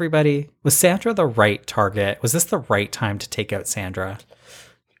move for everybody? Was Sandra the right target? Was this the right time to take out Sandra?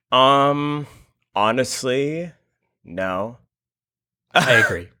 Honestly, no. I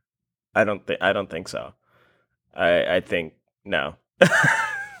agree. I don't think so. I think no.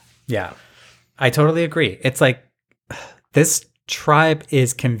 Yeah. I totally agree. It's like this tribe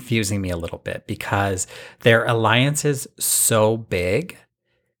is confusing me a little bit because their alliance is so big,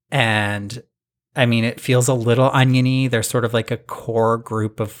 and I mean, it feels a little oniony. They're sort of like a core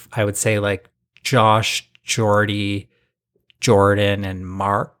group of, I would say, like Josh, Jordy, Jordan, and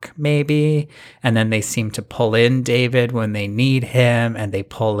Mark, maybe. And then they seem to pull in David when they need him, and they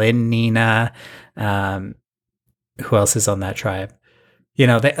pull in Nina. Who else is on that tribe? You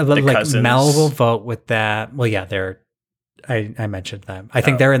know, the like cousins. Mel will vote with that. Well, yeah, I mentioned them. I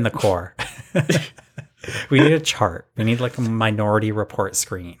think they're in the core. We need a chart. We need like a Minority Report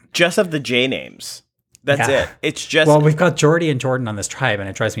screen. Just of the J names. That's it. It's just... Well, we've got Jordy and Jordan on this tribe, and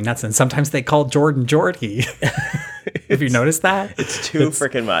it drives me nuts. And sometimes they call Jordan Jordy. Have you noticed that? It's too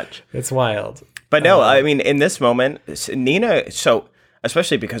freaking much. It's wild. But no, I mean, in this moment, Nina... So,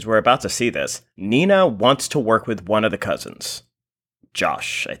 especially because we're about to see this, Nina wants to work with one of the cousins.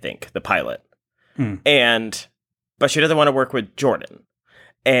 Josh, I think, the pilot. But she doesn't want to work with Jordan.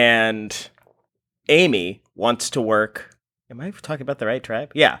 And Amy wants to work... Am I talking about the right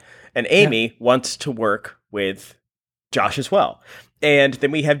tribe? Yeah. And Amy wants to work with Josh as well. And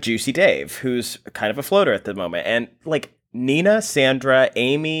then we have Juicy Dave, who's kind of a floater at the moment. And like Nina, Sandra,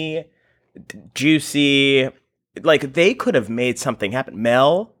 Amy, Juicy, like they could have made something happen.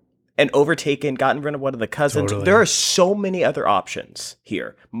 Mel and overtaken, gotten rid of one of the cousins. Totally. There are so many other options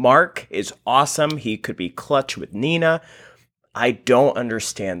here. Mark is awesome. He could be clutch with Nina. I don't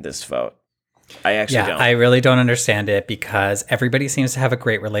understand this vote. I actually don't. I really don't understand it because everybody seems to have a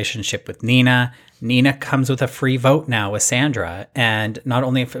great relationship with Nina. Nina comes with a free vote now with Sandra, and not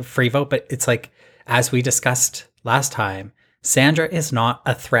only a free vote, but it's like, as we discussed last time, Sandra is not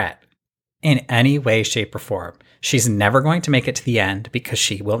a threat in any way, shape, or form. She's never going to make it to the end because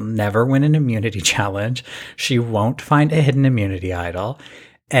she will never win an immunity challenge. She won't find a hidden immunity idol,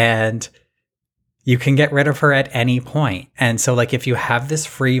 and you can get rid of her at any point. And so like, if you have this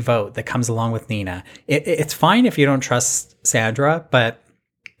free vote that comes along with Nina, it's fine if you don't trust Sandra, but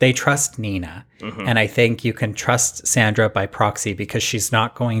they trust Nina. Mm-hmm. And I think you can trust Sandra by proxy because she's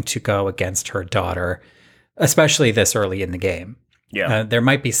not going to go against her daughter, especially this early in the game. Yeah. There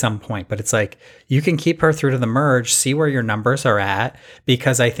might be some point, but it's like, you can keep her through to the merge, see where your numbers are at,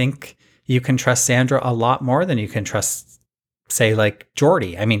 because I think you can trust Sandra a lot more than you can trust, say, like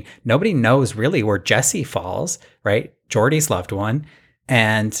Jordy. I mean, nobody knows really where Jesse falls, right? Jordy's loved one.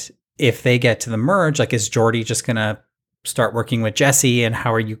 And if they get to the merge, like, is Jordy just going to start working with Jesse? And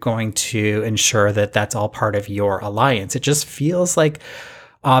how are you going to ensure that that's all part of your alliance? It just feels like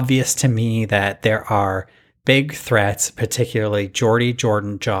obvious to me that there are big threats, particularly Jordy,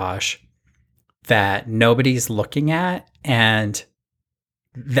 Jordan, Josh, that nobody's looking at. And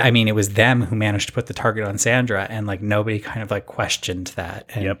I mean, it was them who managed to put the target on Sandra, and like nobody kind of like questioned that.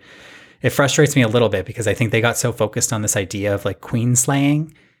 And it frustrates me a little bit because I think they got so focused on this idea of like queen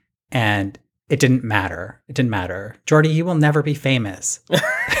slaying, and it didn't matter. It didn't matter. Jordy, you will never be famous.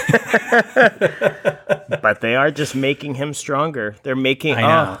 But they are just making him stronger. They're making...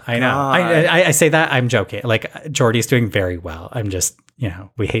 I know. I say that, I'm joking. Like, Jordy's doing very well. I'm just,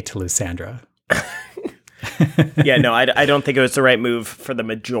 we hate to lose Sandra. Yeah, no, I don't think it was the right move for the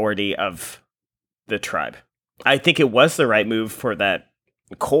majority of the tribe. I think it was the right move for that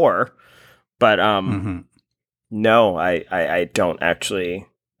core, but no, I don't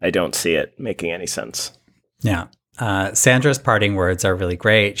see it making any sense. Yeah. Sandra's parting words are really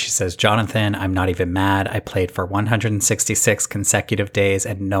great. She says, Jonathan, I'm not even mad. I played for 166 consecutive days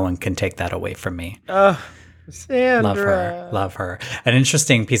and no one can take that away from me. Sandra. Love her. An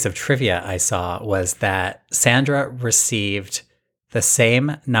interesting piece of trivia I saw was that Sandra received the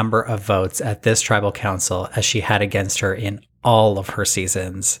same number of votes at this tribal council as she had against her in all of her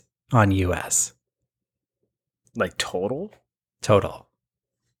seasons on US. Like total? Total.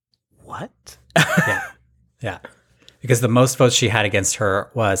 What? Yeah. Yeah. Because the most votes she had against her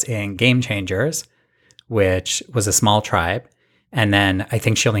was in Game Changers, which was a small tribe. And then I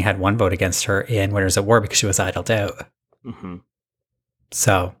think she only had one vote against her in Winners at War because she was idled out. Mm-hmm.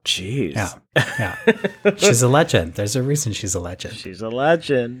 So, jeez. Yeah. She's a legend. There's a reason she's a legend. She's a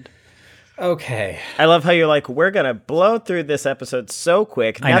legend. Okay. I love how you're like, we're going to blow through this episode so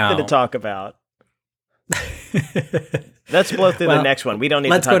quick. Nothing to talk about. Let's blow through the next one. We don't need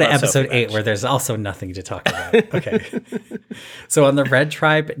to talk about Let's go to episode 8 much. where there's also nothing to talk about. Okay. So on the Red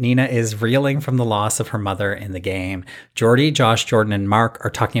Tribe, Nina is reeling from the loss of her mother in the game. Jordy, Josh, Jordan, and Mark are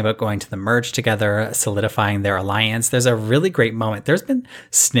talking about going to the merge together, solidifying their alliance. There's a really great moment. There's been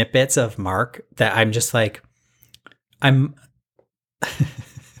snippets of Mark that I'm just like, I'm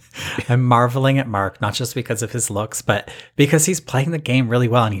marveling at Mark, not just because of his looks, but because he's playing the game really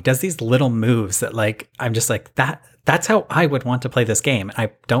well. And he does these little moves that like, I'm just like, that's how I would want to play this game. And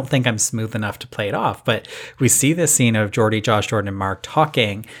I don't think I'm smooth enough to play it off. But we see this scene of Jordy, Josh, Jordan, and Mark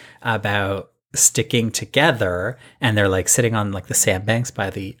talking about sticking together. And they're like sitting on like the sandbanks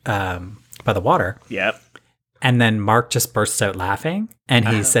by the water. Yep. And then Mark just bursts out laughing. And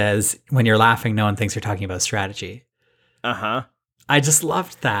he says, when you're laughing, no one thinks you're talking about strategy. Uh-huh. I just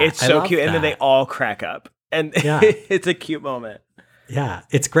loved that. It's so cute. And then they all crack up. And it's a cute moment. Yeah,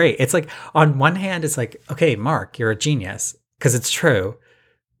 it's great. It's like, on one hand, it's like, okay, Mark, you're a genius, because it's true.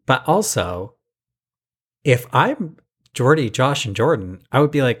 But also, if I'm Jordy, Josh, and Jordan, I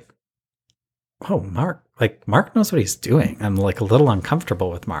would be like, oh, Mark knows what he's doing. I'm like a little uncomfortable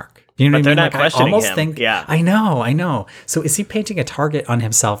with Mark. You know what I mean? They're not like, questioning I almost him. think, yeah. I know. So is he painting a target on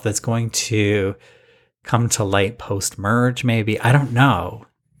himself that's going to come to light post-merge, maybe? I don't know.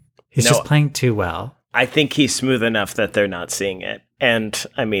 He's just playing too well. I think he's smooth enough that they're not seeing it. And,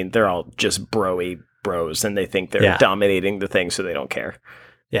 I mean, they're all just bro-y bros, and they think they're dominating the thing, so they don't care.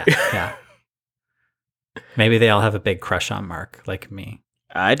 Yeah. Maybe they all have a big crush on Mark, like me.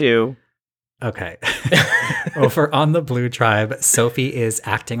 I do. Okay. Over on the Blue Tribe, Sophie is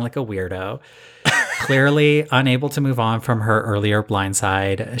acting like a weirdo. Clearly unable to move on from her earlier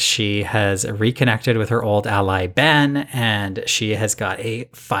blindside. She has reconnected with her old ally, Ben, and she has got a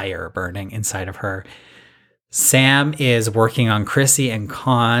fire burning inside of her. Sam is working on Chrissy and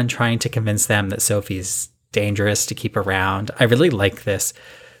Con, trying to convince them that Sophie's dangerous to keep around. I really like this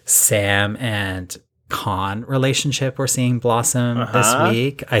Sam and Con relationship we're seeing blossom this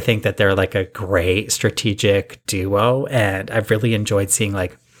week. I think that they're like a great strategic duo, and I've really enjoyed seeing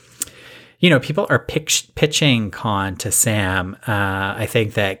like, you know, people are pitching Con to Sam. I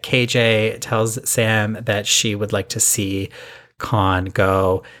think that KJ tells Sam that she would like to see Con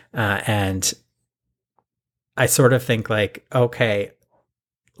go, and I sort of think like, okay,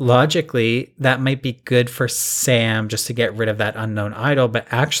 logically, that might be good for Sam just to get rid of that unknown idol. But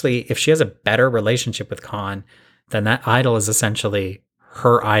actually, if she has a better relationship with Con, then that idol is essentially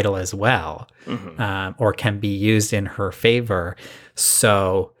her idol as well, or can be used in her favor.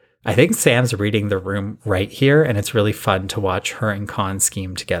 So I think Sam's reading the room right here, and it's really fun to watch her and Con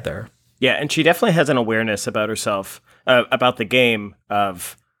scheme together. Yeah, and she definitely has an awareness about herself, about the game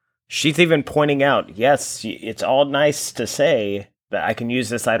of... She's even pointing out, yes, it's all nice to say that I can use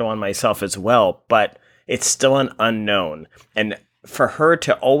this idol on myself as well, but it's still an unknown. And for her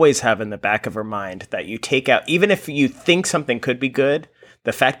to always have in the back of her mind that you take out, even if you think something could be good,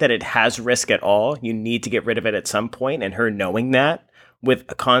 the fact that it has risk at all, you need to get rid of it at some point, and her knowing that with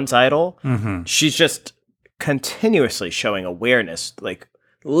Con's idol, she's just continuously showing awareness, like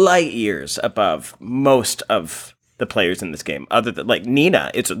light years above most of the players in this game, other than like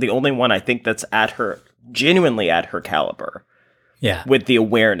Nina. It's the only one I think that's genuinely at her caliber. Yeah. With the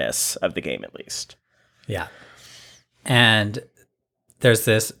awareness of the game, at least. Yeah. And there's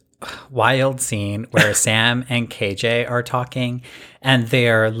this wild scene where Sam and KJ are talking, and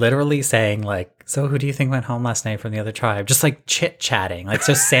they're literally saying like, so who do you think went home last night from the other tribe? Just like chit chatting. Like,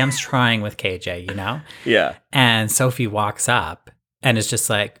 so Sam's trying with KJ, you know? Yeah. And Sophie walks up and is just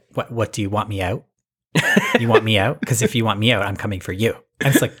like, what do you want me out? You want me out? Because if you want me out, I'm coming for you.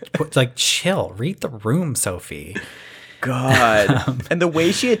 And it's like chill, read the room, Sophie. God. And the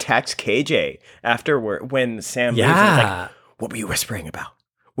way she attacks KJ afterward when Sam leaves, and it's like, what were you whispering about?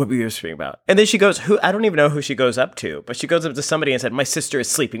 What were you whispering about? And then she goes, I don't even know who she goes up to, but she goes up to somebody and said, my sister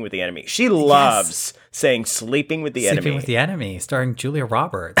is sleeping with the enemy. She loves saying sleeping with the enemy. Sleeping with the enemy, starring Julia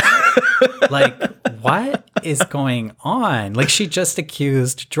Roberts. Like, what is going on? Like, she just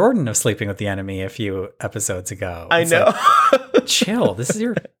accused Jordan of sleeping with the enemy a few episodes ago. I know. Like, chill. This is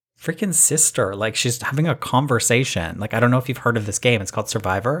your freaking sister. Like, she's having a conversation. Like, I don't know if you've heard of this game. It's called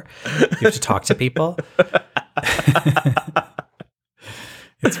Survivor. You have to talk to people.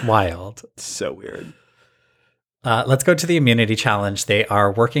 It's wild. So weird. Let's go to the immunity challenge. They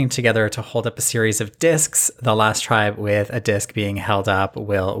are working together to hold up a series of discs. The last tribe with a disc being held up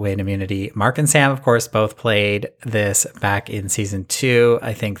will win immunity. Mark and Sam, of course, both played this back in season 2.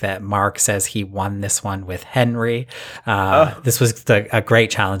 I think that Mark says he won this one with Henry. This was a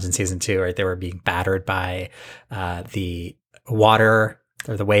great challenge in season 2, right? They were being battered by the water,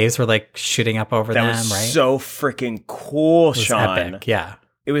 or the waves were like shooting up over them, was right? So freaking cool, Sean. Epic. Yeah.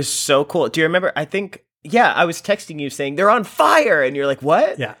 It was so cool. Do you remember? I was texting you saying they're on fire, and you're like,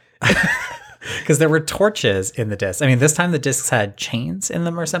 what? Yeah. Because there were torches in the discs. I mean, this time the discs had chains in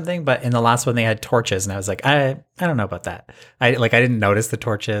them or something, but in the last one they had torches, and I was like, I don't know about that. I didn't notice the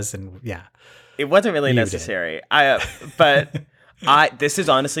torches, and yeah. It wasn't really necessary. This is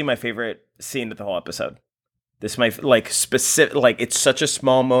honestly my favorite scene of the whole episode. This is my specific, it's such a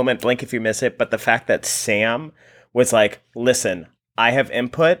small moment, blink if you miss it, but the fact that Sam was like, listen, I have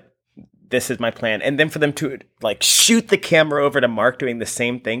input, this is my plan. And then for them to shoot the camera over to Mark doing the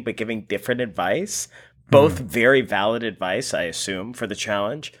same thing, but giving different advice, both very valid advice, I assume, for the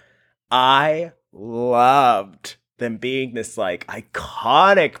challenge. I loved them being this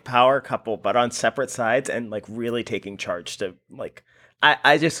iconic power couple, but on separate sides and really taking charge to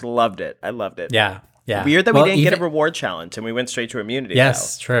I just loved it. I loved it. Yeah. Yeah. Weird that we didn't get a reward challenge and we went straight to immunity.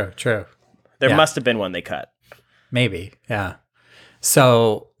 Yes, true. There must have been one they cut. Maybe. Yeah.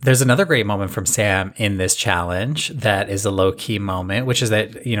 So there's another great moment from Sam in this challenge that is a low-key moment, which is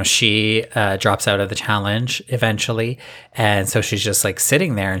that, she drops out of the challenge eventually. And so she's just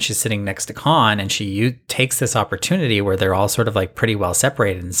sitting there, and she's sitting next to Khan, and she takes this opportunity where they're all sort of pretty well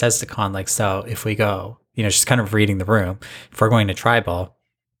separated, and says to Khan, so if we go, she's kind of reading the room. If we're going to tribal,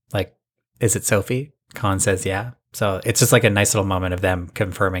 is it Sophie? Khan says, yeah. So it's just a nice little moment of them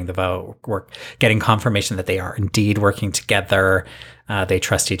confirming the vote, getting confirmation that they are indeed working together. They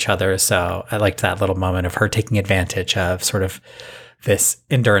trust each other. So I liked that little moment of her taking advantage of sort of this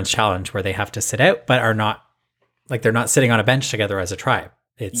endurance challenge where they have to sit out, but are not they're not sitting on a bench together as a tribe.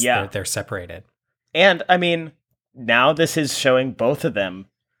 They're separated. And I mean, now this is showing both of them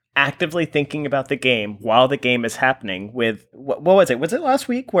actively thinking about the game while the game is happening with, what was it? Was it last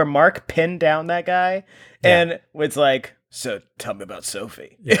week where Mark pinned down that guy and was like, so tell me about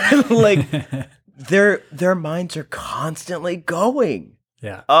Sophie. Yeah. Their minds are constantly going.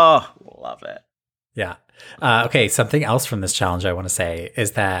 Yeah. Oh, love it. Yeah. Okay. Something else from this challenge I want to say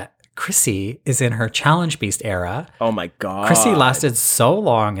is that Chrissy is in her Challenge Beast era. Oh my God. Chrissy lasted so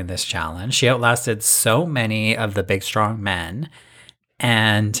long in this challenge. She outlasted so many of the big, strong men.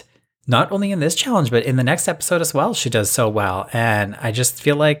 And not only in this challenge, but in the next episode as well, she does so well. And I just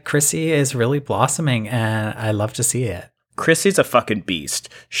feel like Chrissy is really blossoming, and I love to see it. Chrissy's a fucking beast.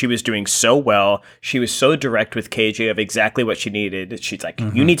 She was doing so well. She was so direct with KJ of exactly what she needed. She's like,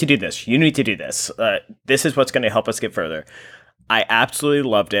 you need to do this. You need to do this. This is what's going to help us get further. I absolutely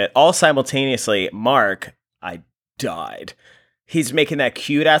loved it. All simultaneously, Mark, I died. He's making that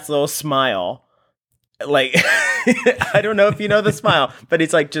cute ass little smile. I don't know if you know the smile, but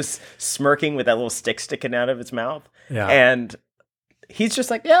he's just smirking with that little stick sticking out of his mouth. Yeah. And he's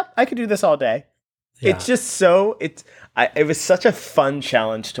just like, yeah, I could do this all day. Yeah. It's just so, it was such a fun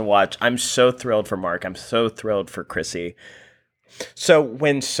challenge to watch. I'm so thrilled for Mark. I'm so thrilled for Chrissy. So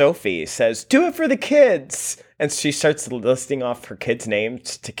when Sophie says, do it for the kids, and she starts listing off her kids'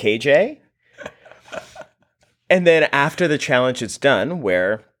 names to KJ. And then after the challenge is done,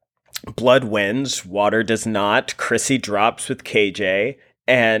 where blood wins, water does not, Chrissy drops with KJ,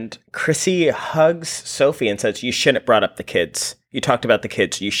 and Chrissy hugs Sophie and says, you shouldn't have brought up the kids. You talked about the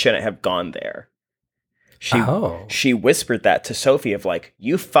kids. You shouldn't have gone there. She whispered that to Sophie of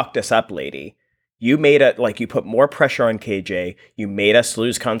you fucked us up, lady. You made you put more pressure on KJ. You made us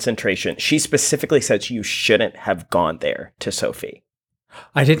lose concentration. She specifically said you shouldn't have gone there to Sophie.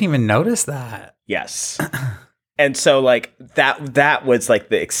 I didn't even notice that. Yes. And so that was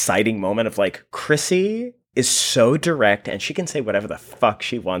the exciting moment of Chrissy is so direct and she can say whatever the fuck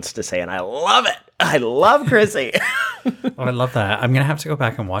she wants to say. And I love it. I love Chrissy. Oh, I love that. I'm gonna have to go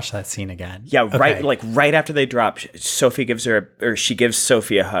back and watch that scene again. Yeah, Okay. right after they drop, Sophie gives she gives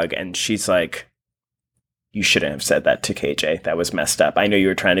Sophie a hug, and she's like, "You shouldn't have said that to KJ. That was messed up. I know you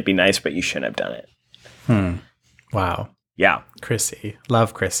were trying to be nice, but you shouldn't have done it." Wow. Yeah. Chrissy.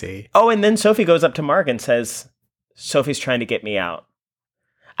 Love Chrissy. Oh, and then Sophie goes up to Mark and says, "Sophie's trying to get me out."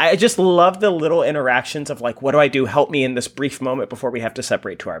 I just love the little interactions of like, "What do I do? Help me in this brief moment before we have to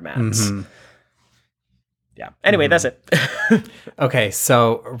separate to our mats." Mm-hmm. Yeah. Anyway, that's it. Okay,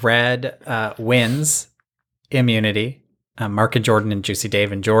 so Red wins immunity. Mark and Jordan and Juicy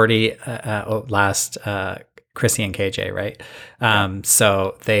Dave and Jordy last Chrissy and KJ, right?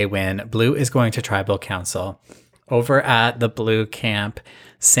 So they win. Blue is going to tribal council. Over at the Blue camp,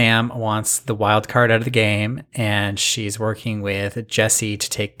 Sam wants the wild card out of the game, and she's working with Jesse to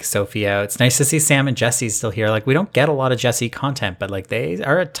take Sophie out. It's nice to see Sam and Jesse still here. Like, we don't get a lot of Jesse content, but like they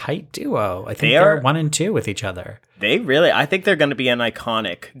are a tight duo. I think they're 1 and 2 with each other. I think they're going to be an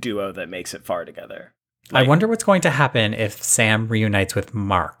iconic duo that makes it far together. I wonder what's going to happen if Sam reunites with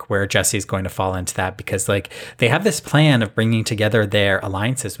Mark, where Jesse's going to fall into that, because like they have this plan of bringing together their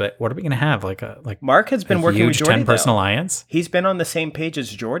alliances, but what are we going to have? Like Mark has been working with huge Jordy, 10-person alliance. He's been on the same page as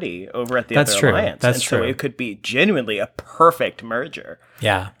Jordy over at the That's other true. alliance. That's and true. So it could be genuinely a perfect merger.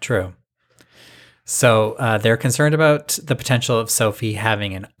 Yeah, true. So they're concerned about the potential of Sophie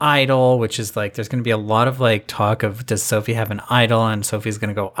having an idol, which is like, there's going to be a lot of like talk of, does Sophie have an idol? And Sophie's going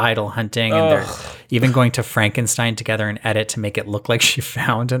to go idol hunting. And they're even going to Frankenstein together and edit to make it look like she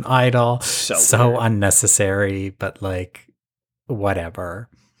found an idol. So unnecessary, but like, whatever.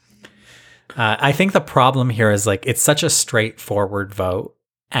 I think the problem here is like, it's such a straightforward vote,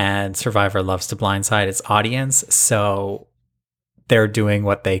 and Survivor loves to blindside its audience. So they're doing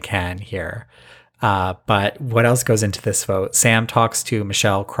what they can here. But what else goes into this vote? Sam talks to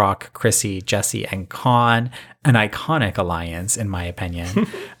Michelle, Croc, Chrissy, Jesse, and Con, an iconic alliance, in my opinion.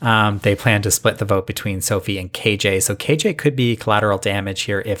 They plan to split the vote between Sophie and KJ. So KJ could be collateral damage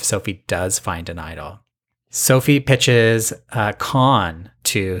here if Sophie does find an idol. Sophie pitches Con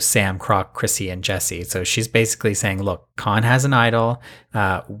to Sam, Croc, Chrissy, and Jesse. So she's basically saying, look, Con has an idol.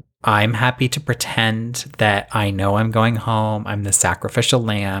 I'm happy to pretend that I know I'm going home. I'm the sacrificial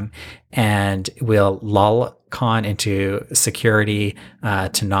lamb, and we'll lull Con into security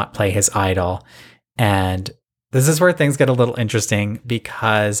to not play his idol. And this is where things get a little interesting,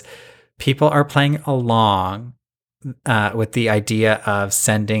 because people are playing along with the idea of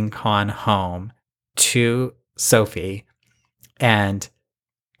sending Con home to Sophie, and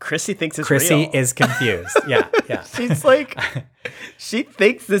Chrissy thinks it's Chrissy real. is confused. Yeah. She's like, she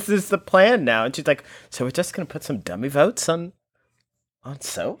thinks this is the plan now, and she's like, so we're just gonna put some dummy votes on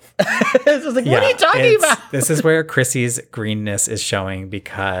Soph? It's just like, what are you talking about? This is where Chrissy's greenness is showing,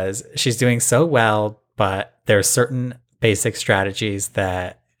 because she's doing so well, but there's certain basic strategies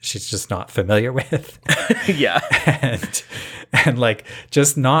that she's just not familiar with. Yeah. And like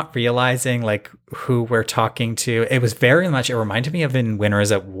just not realizing like who we're talking to. It was very much, it reminded me of in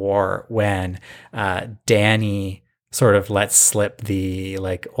Winners at War, when Danny sort of lets slip the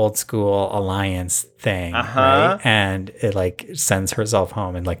like old school alliance thing, right? And it like sends herself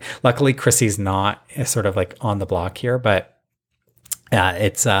home. And like, luckily Chrissy's not sort of like on the block here, but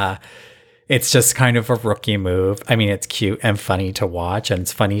it's just kind of a rookie move. I mean, it's cute and funny to watch, and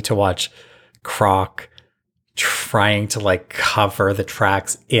it's funny to watch Croc trying to like cover the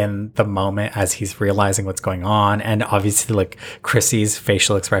tracks in the moment as he's realizing what's going on. And obviously like Chrissy's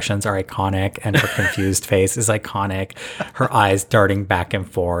facial expressions are iconic, and her confused face is iconic. Her eyes darting back and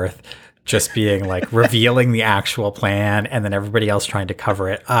forth, just being like revealing the actual plan, and then everybody else trying to cover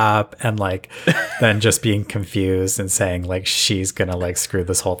it up, and like then just being confused and saying like she's gonna like screw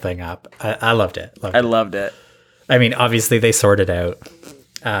this whole thing up. I loved it. I loved it. I mean, obviously they sorted out.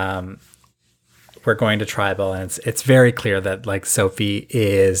 We're going to tribal, and it's very clear that like Sophie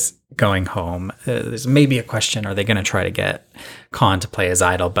is going home. There's maybe a question: are they going to try to get Con to play his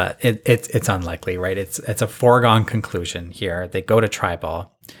idol? But it's unlikely, right? It's a foregone conclusion here. They go to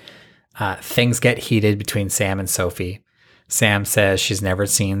tribal. Things get heated between Sam and Sophie. Sam says she's never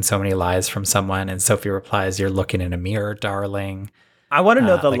seen so many lies from someone, and Sophie replies, "You're looking in a mirror, darling." I want to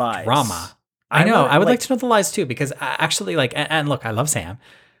know the like lies. Drama. I know. I would like to know the lies too, because actually, like, and look, I love Sam.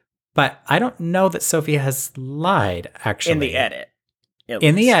 But I don't know that Sophie has lied, actually. In the edit.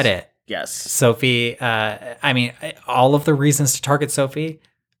 In the edit. Yes. Sophie, I mean, all of the reasons to target Sophie,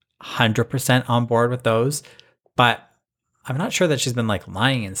 100% on board with those. But I'm not sure that she's been like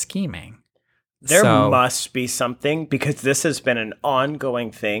lying and scheming. There must be something, because this has been an ongoing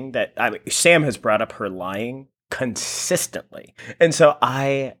thing that Sam has brought up her lying consistently. And so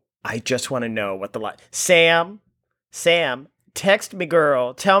I I just want to know what the lie. Sam, text me,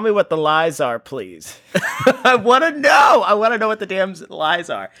 girl. Tell me what the lies are, please. I want to know. I want to know what the damn lies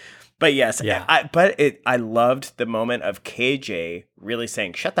are. But yes, Yeah. I loved the moment of KJ really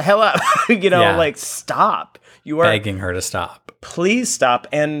saying, "Shut the hell up," like stop. You are begging her to stop. Please stop.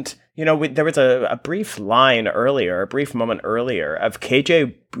 And there was a brief moment earlier of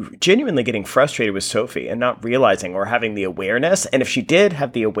KJ genuinely getting frustrated with Sophie and not realizing or having the awareness. And if she did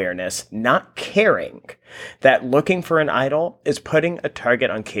have the awareness, not caring that looking for an idol is putting a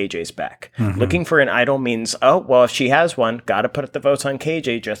target on KJ's back. Mm-hmm. Looking for an idol means, oh, well, if she has one, got to put the votes on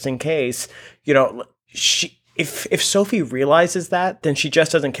KJ just in case. If Sophie realizes that, then she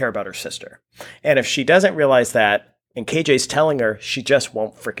just doesn't care about her sister. And if she doesn't realize that, and KJ's telling her, she just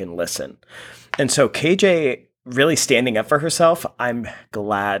won't freaking listen. And so KJ really standing up for herself, I'm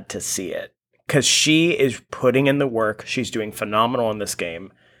glad to see it. Because she is putting in the work. She's doing phenomenal in this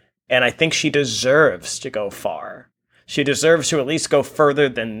game. And I think she deserves to go far. She deserves to at least go further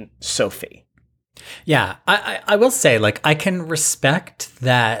than Sophie. Yeah, I will say, like, I can respect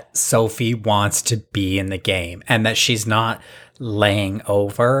that Sophie wants to be in the game and that she's not laying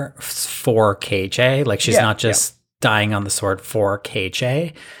over for KJ. Like, she's not just dying on the sword for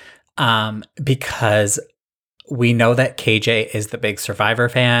KJ, because we know that KJ is the big Survivor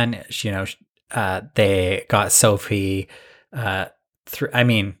fan. They got Sophie through. I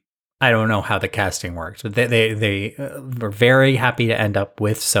mean, I don't know how the casting worked, but they were very happy to end up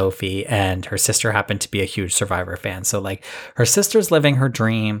with Sophie, and her sister happened to be a huge Survivor fan. So like, her sister's living her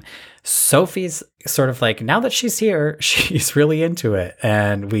dream. Sophie's sort of like, now that she's here, she's really into it,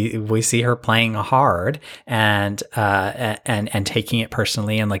 and we see her playing hard and taking it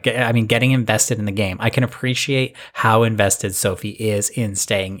personally, and like, I mean, getting invested in the game. I can appreciate how invested Sophie is in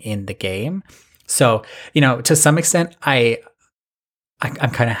staying in the game. So, to some extent, I'm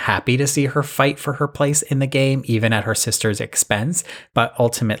kind of happy to see her fight for her place in the game, even at her sister's expense. But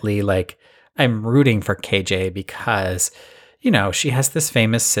ultimately, like, I'm rooting for KJ because, she has this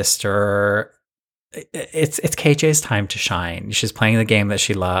famous sister. It's KJ's time to shine. She's playing the game that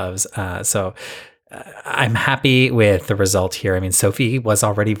she loves. So I'm happy with the result here. I mean, Sophie was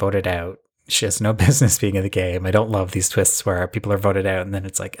already voted out. She has no business being in the game. I don't love these twists where people are voted out and then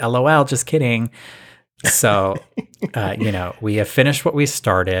it's like, LOL, just kidding. So, we have finished what we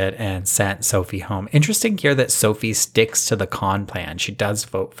started and sent Sophie home. Interesting here that Sophie sticks to the Khan plan. She does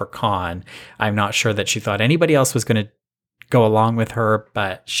vote for Khan. I'm not sure that she thought anybody else was going to go along with her,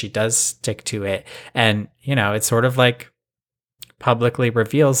 but she does stick to it. And, it's sort of like publicly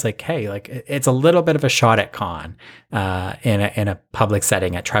reveals like, hey, like, it's a little bit of a shot at Khan in a public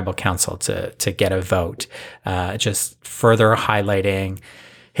setting at tribal council to get a vote, just further highlighting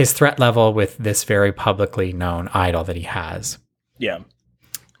his threat level with this very publicly known idol that he has. Yeah.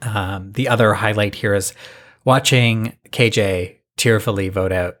 The other highlight here is watching KJ tearfully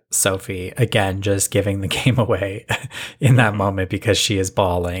vote out Sophie, again, just giving the game away in that moment because she is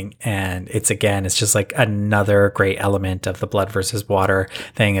bawling. And it's just like another great element of the blood versus water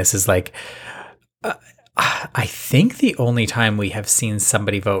thing. This is like, I think the only time we have seen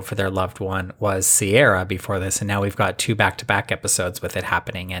somebody vote for their loved one was Sierra before this, and now we've got 2 back-to-back episodes with it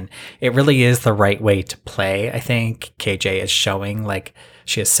happening, and it really is the right way to play. I think KJ is showing like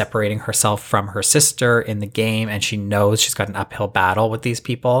she is separating herself from her sister in the game, and she knows she's got an uphill battle with these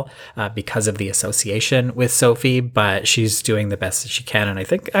people because of the association with Sophie, but she's doing the best that she can, and I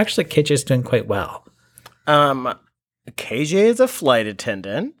think actually KJ is doing quite well. KJ is a flight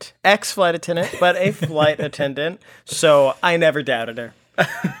attendant, ex-flight attendant, but a flight attendant. So I never doubted her.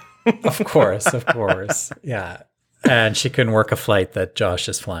 Of course. Yeah. And she can work a flight that Josh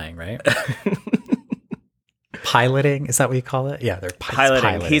is flying, right? Piloting, is that what you call it? Yeah, they're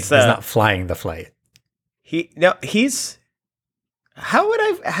piloting. He's not flying the flight.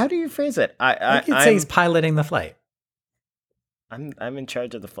 How do you phrase it? I can say he's piloting the flight. I'm in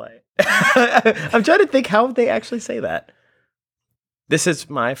charge of the flight. I'm trying to think how they actually say that. This is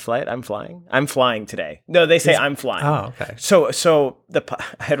my flight. I'm flying. I'm flying today. No, they say I'm flying. Oh, okay. So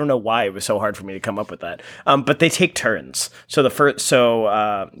I don't know why it was so hard for me to come up with that. But they take turns.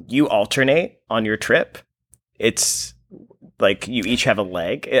 So you alternate on your trip. It's like you each have a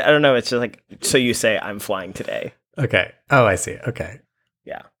leg. I don't know. It's just like, so you say I'm flying today. Okay. Oh, I see. Okay.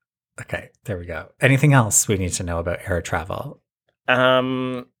 Yeah. Okay. There we go. Anything else we need to know about air travel?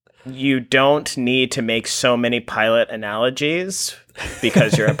 You don't need to make so many pilot analogies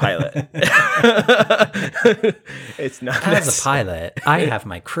because you're a pilot. It's not as a pilot. I have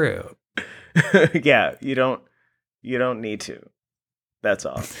my crew. Yeah, you don't need to. That's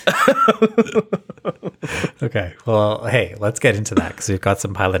all. Okay. Well, hey, let's get into that because we've got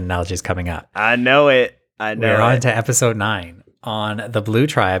some pilot analogies coming up. I know it. I know We're on it. to episode 9. On the Blue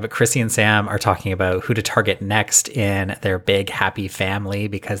Tribe, Chrissy and Sam are talking about who to target next in their big happy family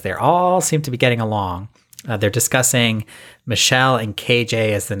because they all seem to be getting along. They're discussing Michelle and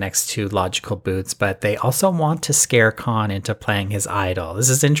KJ as the next 2 logical boots, but they also want to scare Khan into playing his idol. This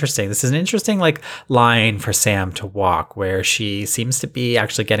is interesting. This is an interesting like line for Sam to walk, where she seems to be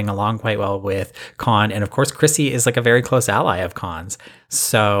actually getting along quite well with Khan, and of course Chrissy is like a very close ally of Khan's.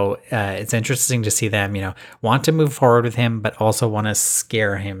 So it's interesting to see them, want to move forward with him, but also want to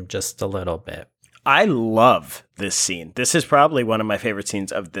scare him just a little bit. I love this scene. This is probably one of my favorite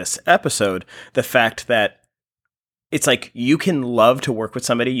scenes of this episode. The fact that it's like you can love to work with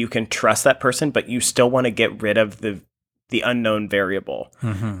somebody, you can trust that person, but you still want to get rid of the unknown variable.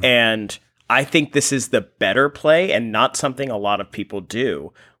 Mm-hmm. And I think this is the better play and not something a lot of people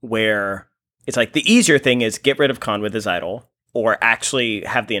do, where it's like the easier thing is get rid of Khan with his idol, or actually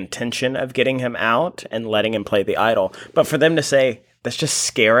have the intention of getting him out and letting him play the idol. But for them to say, let's just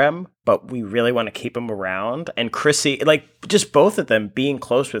scare him, but we really want to keep him around. And Chrissy, like just both of them being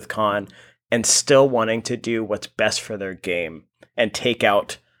close with Khan and still wanting to do what's best for their game and take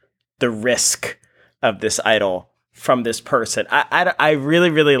out the risk of this idol from this person. I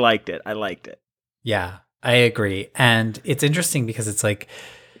really, really liked it. I liked it. Yeah, I agree. And it's interesting because it's like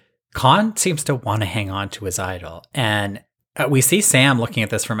Khan seems to want to hang on to his idol. And we see Sam looking at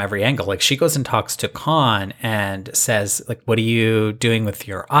this from every angle. Like she goes and talks to Khan and says, like, what are you doing with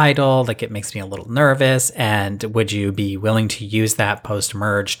your idol? Like, it makes me a little nervous. And would you be willing to use that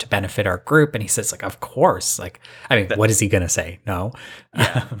post-merge to benefit our group? And he says, like, of course. Like, I mean, what is he going to say? No.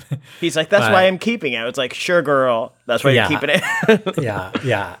 Yeah. He's like, that's why I'm keeping it. It's like, sure, girl. That's why you're keeping it.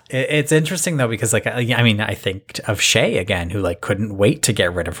 Yeah. It's interesting, though, because, like, I mean, I think of Shay again, who, like, couldn't wait to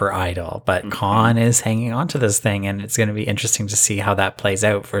get rid of her idol. But Khan is hanging on to this thing. And it's going to be interesting to see how that plays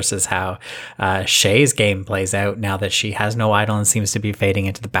out versus how Shay's game plays out now that she has no idol and seems to be fading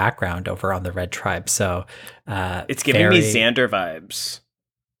into the background over on the Red Tribe. So it's giving me Xander vibes.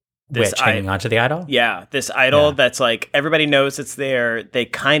 Hanging on to the idol? Yeah, this idol that's like everybody knows it's there. They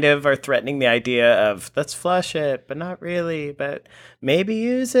kind of are threatening the idea of let's flush it, but not really, but maybe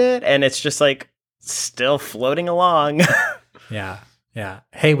use it. And it's just like still floating along. Yeah.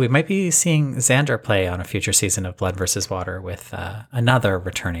 Hey, we might be seeing Xander play on a future season of Blood versus Water with another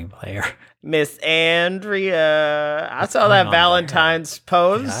returning player. Miss Andrea. I saw that Valentine's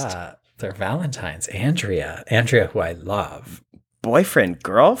post. Yeah, they're Valentine's. Andrea, who I love. Boyfriend,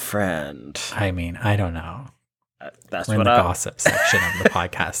 girlfriend. I mean, I don't know. That's We're in the gossip section of the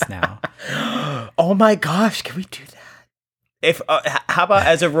podcast now. Oh my gosh, can we do that? If how about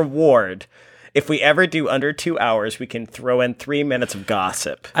as a reward? If we ever do under 2 hours, we can throw in 3 minutes of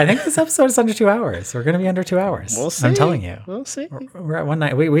gossip. I think this episode is under 2 hours. We're going to be under 2 hours. We'll see. I'm telling you. We'll see. We're at one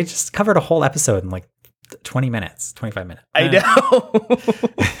night. We just covered a whole episode in like 20 minutes, 25 minutes. I know.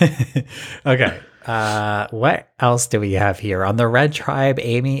 Okay. What else do we have here? On the Red Tribe,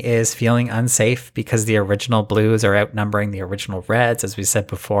 Amy is feeling unsafe because the original Blues are outnumbering the original Reds, as we said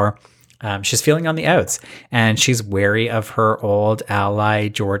before. She's feeling on the outs, and she's wary of her old ally,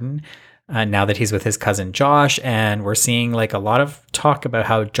 Jordan, now that he's with his cousin Josh. And we're seeing like a lot of talk about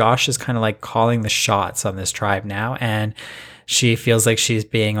how Josh is kind of like calling the shots on this tribe now. And she feels like she's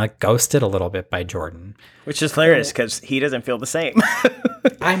being like ghosted a little bit by Jordan. Which is hilarious because he doesn't feel the same.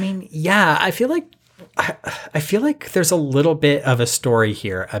 I mean, yeah, I feel like there's a little bit of a story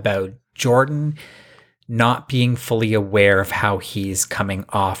here about Jordan not being fully aware of how he's coming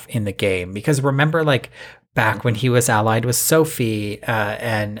off in the game. Because remember, like back when he was allied with Sophie,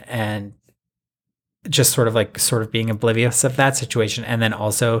 and just sort of being oblivious of that situation, and then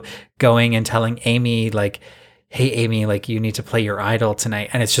also going and telling Amy like, hey Amy, like you need to play your idol tonight.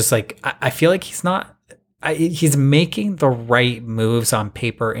 And it's just like I feel like he's making the right moves on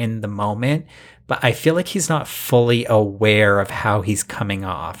paper in the moment, but I feel like he's not fully aware of how he's coming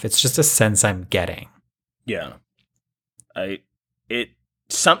off. It's just a sense I'm getting. Yeah.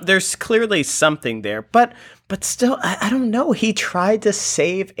 There's clearly something there, but still, I don't know. He tried to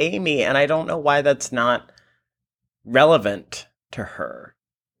save Amy, and I don't know why that's not relevant to her.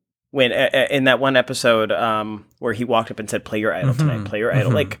 When in that one episode where he walked up and said, play your idol tonight, play your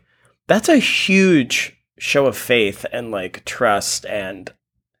idol. Like, that's a huge show of faith and like trust, and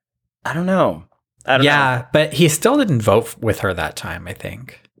I don't know. Yeah, but he still didn't vote with her that time, I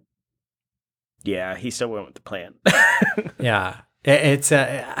think. Yeah, he still went with the plan. Yeah. It's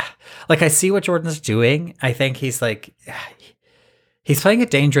like I see what Jordan's doing. I think he's playing a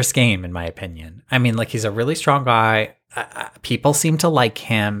dangerous game, in my opinion. I mean, like he's a really strong guy. people seem to like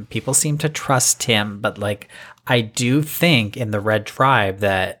him. People seem to trust him. But like, I do think in the Red Tribe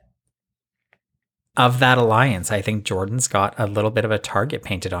that of that alliance, I think Jordan's got a little bit of a target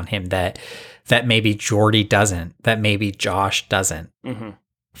painted on him that maybe Jordy doesn't, that maybe Josh doesn't,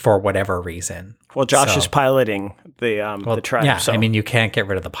 for whatever reason. Well, Josh is piloting the tribe. Yeah, so. I mean, you can't get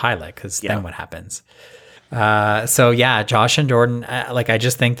rid of the pilot because then what happens? So yeah, Josh and Jordan, I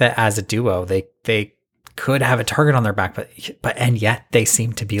just think that as a duo, they could have a target on their back, but and yet they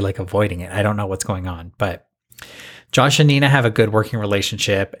seem to be like avoiding it. I don't know what's going on, but Josh and Nina have a good working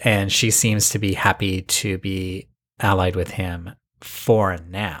relationship, and she seems to be happy to be allied with him for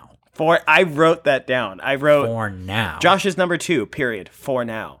now. I wrote that down. I wrote for now. Josh is number 2. Period. For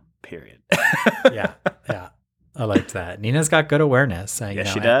now. Period. yeah. I liked that. Nina's got good awareness.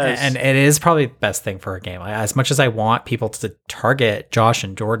 She does. And it is probably the best thing for a game. As much as I want people to target Josh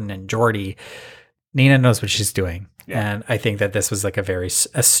and Jordan and Jordy, Nina knows what she's doing. Yeah. And I think that this was like a very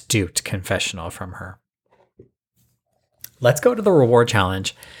astute confessional from her. Let's go to the reward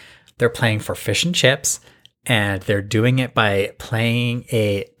challenge. They're playing for fish and chips, and they're doing it by playing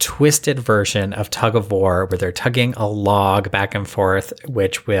a twisted version of tug of war where they're tugging a log back and forth,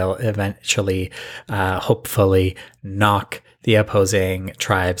 which will eventually, hopefully, knock the opposing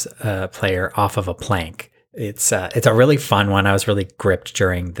tribe's player off of a plank. It's a really fun one. I was really gripped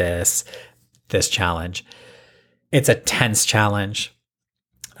during this challenge. It's a tense challenge.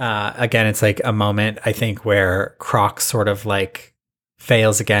 Again, it's like a moment, I think, where Croc sort of like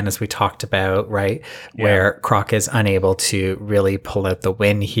fails again, as we talked about, right? Yeah. Where Croc is unable to really pull out the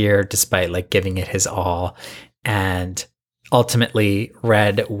win here, despite like giving it his all. And ultimately,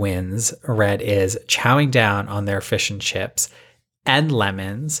 Red wins. Red is chowing down on their fish and chips and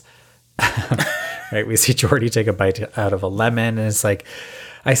lemons. Right? We see Jordy take a bite out of a lemon, and it's like,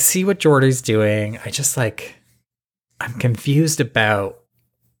 I see what Jordy's doing. I'm confused about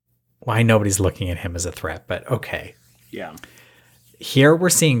why nobody's looking at him as a threat, but okay. Yeah. Here we're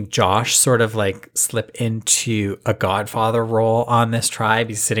seeing Josh sort of like slip into a godfather role on this tribe.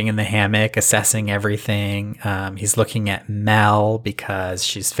 He's sitting in the hammock, assessing everything. He's looking at Mel because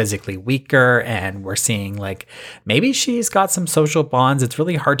she's physically weaker, and we're seeing like maybe she's got some social bonds. It's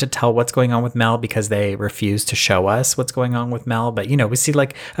really hard to tell what's going on with Mel because they refuse to show us what's going on with Mel. But, we see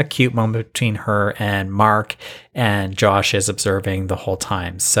like a cute moment between her and Mark, and Josh is observing the whole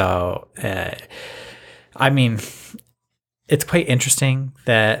time. So, it's quite interesting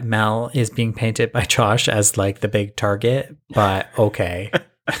that Mel is being painted by Josh as like the big target, but okay.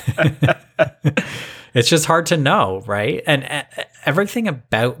 It's just hard to know, right? And everything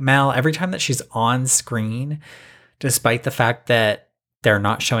about Mel, every time that she's on screen, despite the fact that they're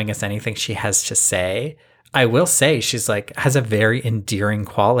not showing us anything she has to say, I will say she's like has a very endearing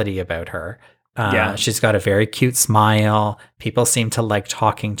quality about her. She's got a very cute smile. People seem to like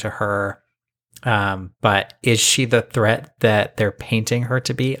talking to her. But is she the threat that they're painting her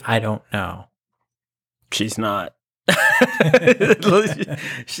to be? I don't know. She's not.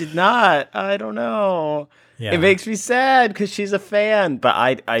 She's not. I don't know. Yeah. It makes me sad because she's a fan, but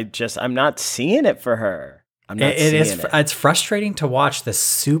I'm not seeing it for her. I'm not seeing it. It's frustrating to watch this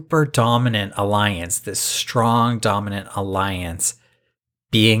super dominant alliance, this strong dominant alliance,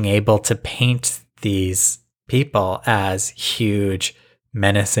 being able to paint these people as huge,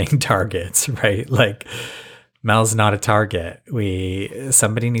 menacing targets, right? Like Mel's not a target.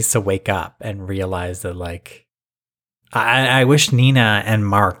 Somebody needs to wake up and realize that like, I wish Nina and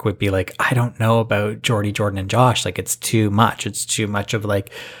Mark would be like, I don't know about Jordy, Jordan, and Josh. Like it's too much. It's too much of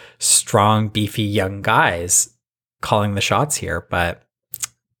like strong, beefy young guys calling the shots here, but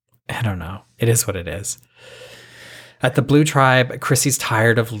I don't know. It is what it is. At the Blue Tribe, Chrissy's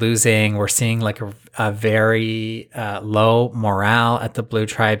tired of losing. We're seeing like a very low morale at the Blue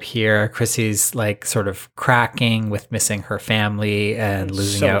Tribe here. Chrissy's like sort of cracking with missing her family and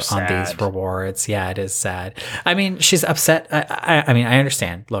losing out on these rewards. Yeah, it is sad. I mean, she's upset. I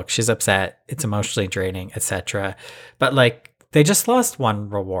understand. Look, she's upset. It's emotionally draining, etc. But like, they just lost one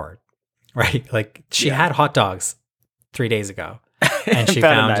reward, right? Like she had hot dogs 3 days ago. And she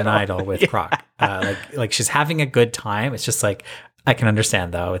found an idol with Croc. Like she's having a good time. It's just like, I can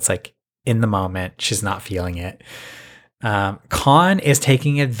understand though. It's like in the moment, she's not feeling it. Khan is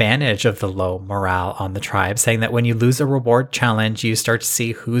taking advantage of the low morale on the tribe, saying that when you lose a reward challenge, you start to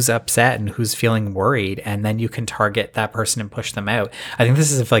see who's upset and who's feeling worried. And then you can target that person and push them out. I think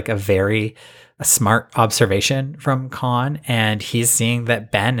this is like a very a smart observation from Khan, and he's seeing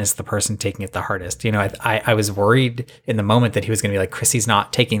that Ben is the person taking it the hardest. You know, I was worried in the moment that he was going to be like, Chrissy's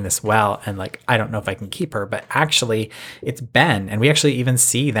not taking this well, and like, I don't know if I can keep her, but actually it's Ben. And we actually even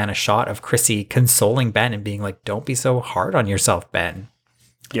see then a shot of Chrissy consoling Ben and being like, don't be so hard on yourself, Ben.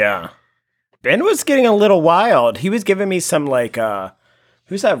 Yeah. Ben was getting a little wild. He was giving me some like,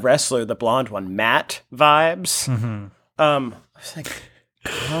 who's that wrestler, the blonde one, Matt vibes. Mm-hmm. I was like,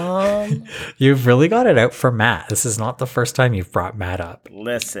 You've really got it out for Matt. This is not the first time you've brought Matt up.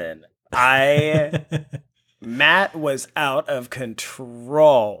 Listen, Matt was out of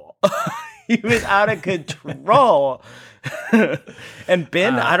control. He was out of control. And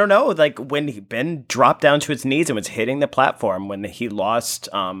Ben, I don't know, like when Ben dropped down to his knees and was hitting the platform when he lost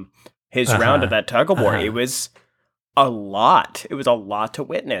his round of that tug of war, it was a lot. It was a lot to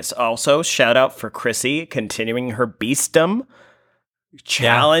witness. Also, shout out for Chrissy continuing her beastdom.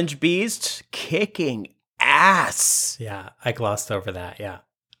 Challenge beast kicking ass. Yeah, I glossed over that.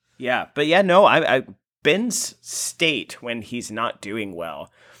 Yeah, but yeah, no, I Ben's state when he's not doing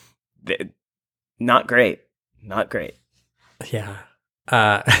well, not great. Yeah.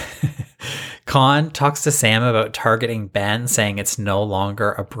 Khan talks to Sam about targeting Ben, saying it's no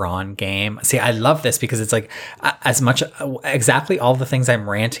longer a brawn game. See, I love this because it's like as much exactly all the things I'm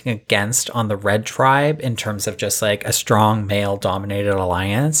ranting against on the Red Tribe in terms of just like a strong male dominated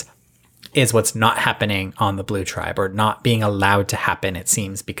alliance is what's not happening on the Blue Tribe, or not being allowed to happen, it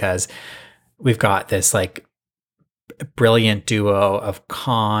seems, because we've got this like brilliant duo of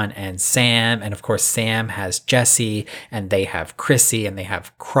Khan and Sam, and of course Sam has Jesse, and they have Chrissy, and they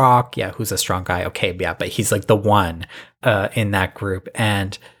have Croc, who's a strong guy, but he's like the one in that group,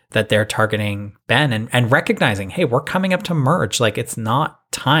 and that they're targeting Ben and recognizing, hey, we're coming up to merge, like it's not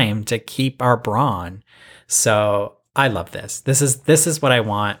time to keep our brawn. So I love this. This is what I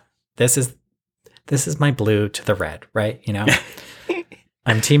want. This is my blue to the red, right? You know,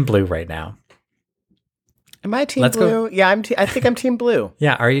 I'm team blue right now. Am I team blue? Yeah, I think I'm team blue.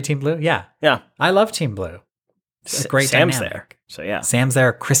 Yeah, are you team blue? Yeah. I love team blue. It's a great Sam's dynamic. there. So yeah. Sam's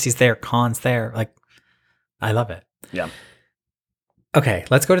there, Chrissy's there, Khan's there. Like, I love it. Yeah. Okay,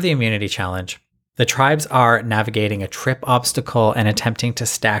 let's go to the immunity challenge. The tribes are navigating a trip obstacle and attempting to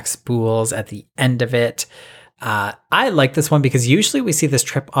stack spools at the end of it. I like this one because usually we see this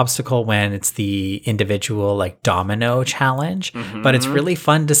trip obstacle when it's the individual like domino challenge, but it's really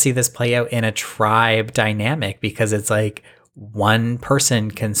fun to see this play out in a tribe dynamic because it's like one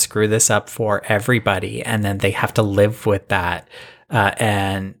person can screw this up for everybody and then they have to live with that.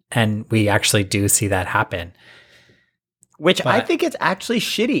 And we actually do see that happen. Which I think it's actually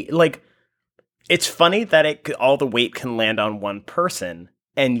shitty. Like, it's funny that all the weight can land on one person,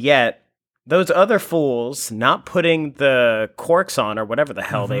 and yet those other fools not putting the corks on, or whatever the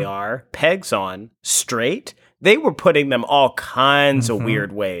hell they are, pegs on, straight, they were putting them all kinds of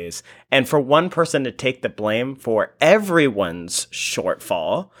weird ways. And for one person to take the blame for everyone's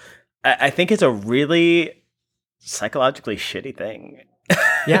shortfall, I think it's a really psychologically shitty thing.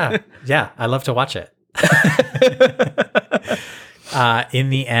 Yeah, I love to watch it. In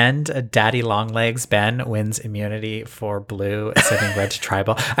the end, Daddy Longlegs Ben wins immunity for blue, sending red to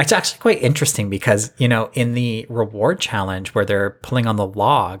tribal. It's actually quite interesting because, you know, in the reward challenge where they're pulling on the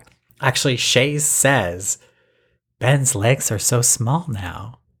log, actually Shay says Ben's legs are so small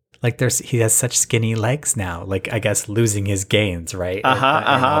now. Like he has such skinny legs now, like I guess losing his gains, right?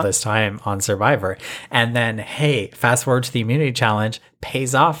 All this time on Survivor. And then, hey, fast forward to the immunity challenge,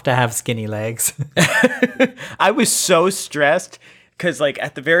 pays off to have skinny legs. I was so stressed because like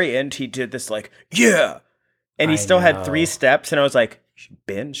at the very end, he did this like, yeah. And he still had 3 steps. And I was like,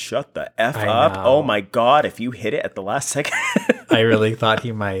 Ben, shut the F up. Oh my God. If you hit it at the last second. I really thought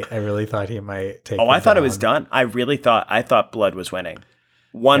he might take I thought it was done. I thought blood was winning.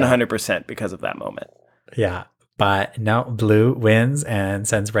 100% because of that moment. Yeah, but no, blue wins and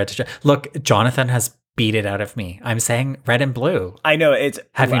sends red to... Look, Jonathan has beat it out of me. I'm saying red and blue. I know.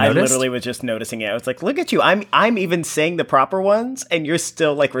 Have you noticed? I literally was just noticing it. I was like, look at you. I'm even saying the proper ones, and you're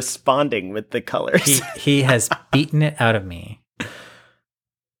still like responding with the colors. He has beaten it out of me.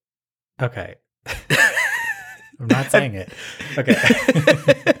 Okay. I'm not saying it. Okay.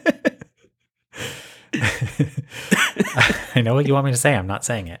 I know what you want me to say. I'm not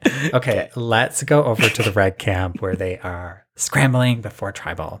saying it. Okay, let's go over to the red camp where they are scrambling before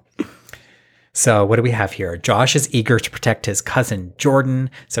tribal. So what do we have here? Josh is eager to protect his cousin Jordan,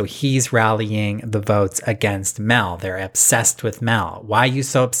 so he's rallying the votes against Mel. They're obsessed with Mel. Why are you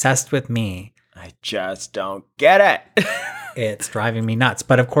so obsessed with me? I just don't get it. It's driving me nuts.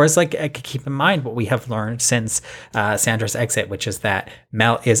 But of course, like, I could keep in mind what we have learned since Sandra's exit, which is that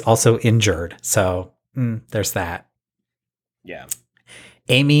Mel is also injured. So there's that. Yeah.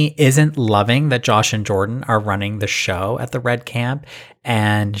 Amy isn't loving that Josh and Jordan are running the show at the Red Camp.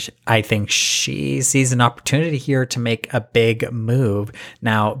 And I think she sees an opportunity here to make a big move.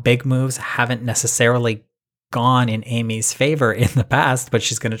 Now, big moves haven't necessarily gone in Amy's favor in the past, but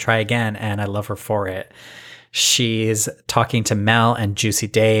she's going to try again. And I love her for it. She's talking to Mel and Juicy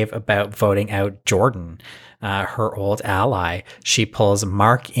Dave about voting out Jordan, her old ally. She pulls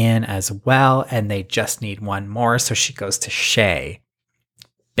Mark in as well, and they just need one more. So she goes to Shay.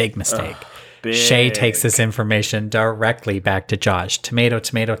 Big mistake. Shay takes this information directly back to Josh. Tomato,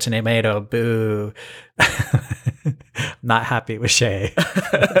 tomato, tomato, boo. Not happy with Shay.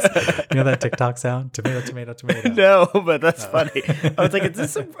 You know that TikTok sound? Tomato, tomato, tomato. No, but that's funny. I was like, is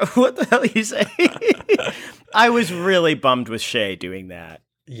this what the hell are you saying? I was really bummed with Shay doing that.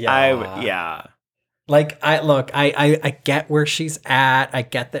 Yeah. Like, I get where she's at. I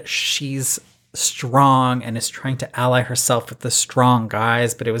get that she's strong and is trying to ally herself with the strong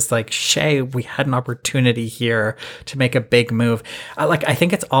guys, but it was like, Shay, we had an opportunity here to make a big move. I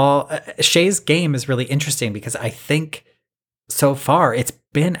think it's all Shay's game is really interesting because I think so far it's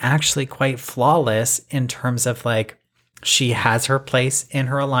been actually quite flawless in terms of like, she has her place in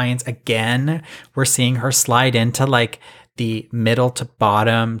her alliance. Again, we're seeing her slide into like the middle to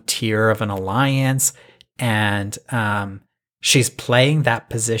bottom tier of an alliance, and she's playing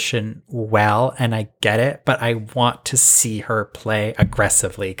that position well, and I get it, but I want to see her play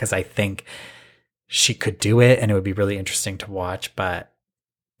aggressively because I think she could do it and it would be really interesting to watch, but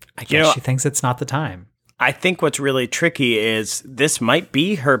I guess she thinks it's not the time. I think what's really tricky is this might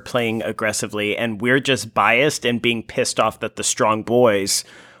be her playing aggressively, and we're just biased and being pissed off that the strong boys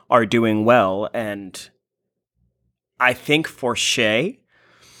are doing well. And I think for Shay,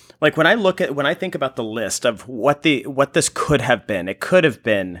 like when I think about the list of what this could have been, it could have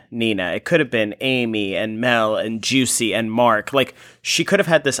been Nina, it could have been Amy and Mel and Juicy and Mark. Like she could have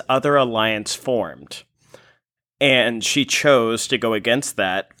had this other alliance formed, and she chose to go against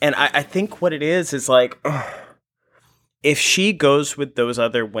that. And I think what it is like, if she goes with those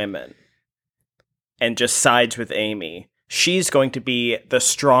other women and just sides with Amy, she's going to be the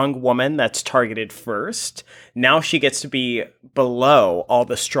strong woman that's targeted first. Now she gets to be below all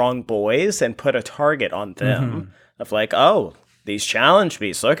the strong boys and put a target on them of like, oh, these challenge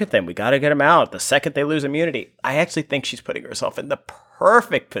beasts, look at them. We got to get them out the second they lose immunity. I actually think she's putting herself in the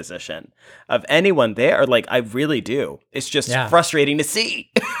perfect position of anyone there. Like, I really do. It's just frustrating to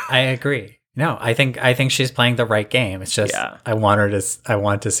see. I agree. No, I think she's playing the right game. It's just, I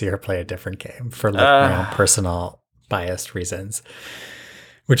want to see her play a different game for like my own personal biased reasons,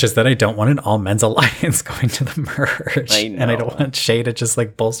 which is that I don't want an all men's alliance going to the merge, and I don't want Shay to just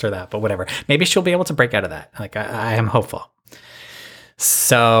like bolster that, but whatever. Maybe she'll be able to break out of that. Like I am hopeful.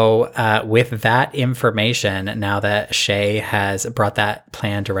 So with that information, now that Shay has brought that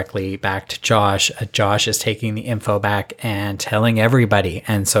plan directly back to Josh, Josh is taking the info back and telling everybody.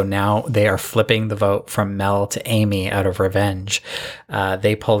 And so now they are flipping the vote from Mel to Amy out of revenge.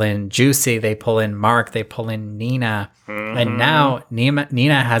 They pull in Juicy, they pull in Mark, they pull in Nina. And now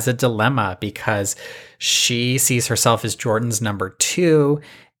Nina has a dilemma because she sees herself as Jordan's number 2.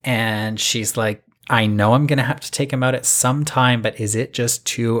 And she's like, I know I'm going to have to take him out at some time, but is it just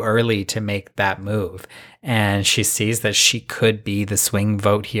too early to make that move? And she sees that she could be the swing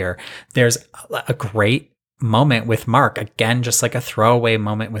vote here. There's a great moment with Mark, again, just like a throwaway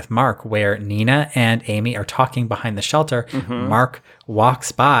moment with Mark, where Nina and Amy are talking behind the shelter. Mark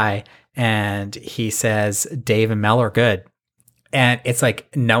walks by and he says, Dave and Mel are good. And it's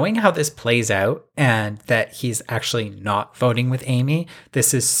like, knowing how this plays out and that he's actually not voting with Amy,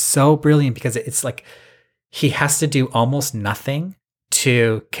 this is so brilliant because it's like he has to do almost nothing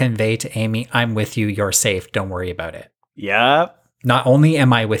to convey to Amy, I'm with you, you're safe, don't worry about it. Yeah. Not only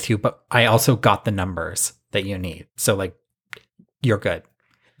am I with you, but I also got the numbers that you need. So like, you're good.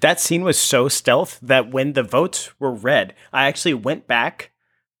 That scene was so stealth that when the votes were read, I actually went back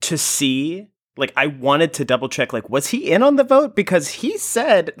to see. Like, I wanted to double check, like, was he in on the vote? Because he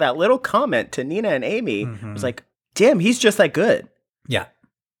said that little comment to Nina and Amy was like, damn, he's just that good. Yeah.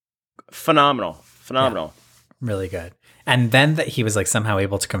 Phenomenal. Yeah. Really good. And then that he was like somehow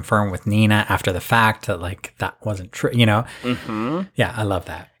able to confirm with Nina after the fact that like that wasn't true, you know? Yeah, I love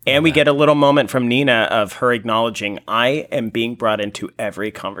that. And we get a little moment from Nina of her acknowledging, I am being brought into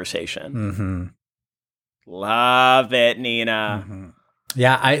every conversation. Love it, Nina.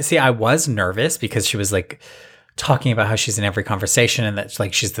 Yeah, I was nervous because she was like talking about how she's in every conversation and that's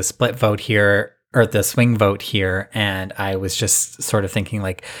like she's the split vote here. or the swing vote here, and I was just sort of thinking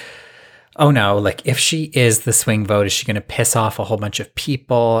like, oh no, like if she is the swing vote, is she going to piss off a whole bunch of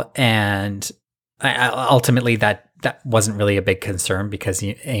people? And ultimately that wasn't really a big concern because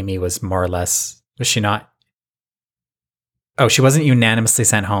Amy was more or less, was she not? Oh, she wasn't unanimously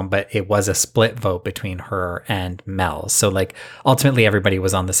sent home, but it was a split vote between her and Mel. So like ultimately everybody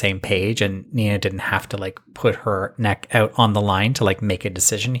was on the same page and Nina didn't have to like put her neck out on the line to like make a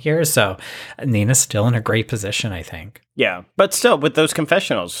decision here. So Nina's still in a great position, I think. Yeah. But still with those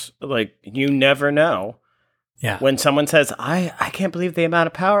confessionals, like you never know. Yeah. When someone says, I can't believe the amount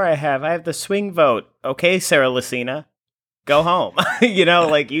of power I have the swing vote. Okay, Sarah Lucina, go home. You know,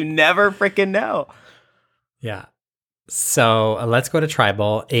 like you never freaking know. Yeah. So let's go to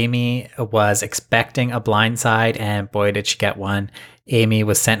tribal. Amy was expecting a blindside, and boy, did she get one. Amy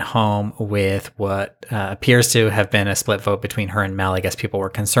was sent home with what appears to have been a split vote between her and Mel. I guess people were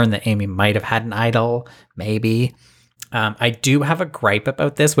concerned that Amy might have had an idol, maybe. I do have a gripe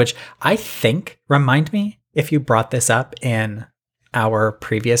about this, which I think, remind me if you brought this up in our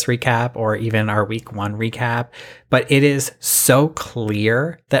previous recap or even our week 1 recap, but it is so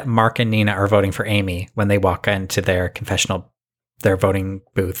clear that Mark and Nina are voting for Amy when they walk into their voting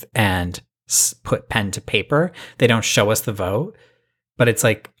booth and put pen to paper. They don't show us the vote, but it's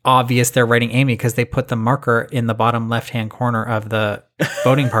like obvious they're writing Amy because they put the marker in the bottom left-hand corner of the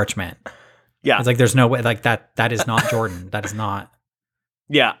voting parchment. Yeah. It's like, there's no way, like that is not Jordan. That is not.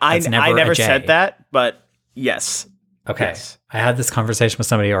 Yeah. I never said that, but yes. Okay. Yes. I had this conversation with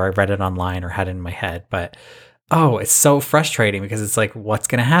somebody, or I read it online or had it in my head, but it's so frustrating because it's like, what's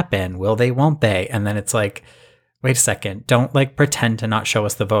going to happen? Will they, won't they? And then it's like, wait a second, don't like pretend to not show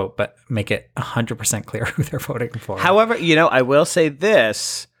us the vote, but make it 100% clear who they're voting for. However, I will say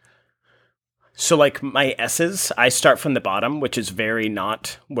this. So like my S's, I start from the bottom, which is very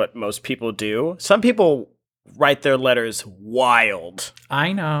not what most people do. Some people write their letters wild.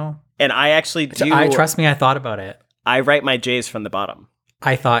 I know. And I actually do. Trust me, I thought about it. I write my J's from the bottom.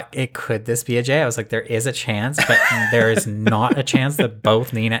 I thought could this be a J? I was like, there is a chance, but there is not a chance that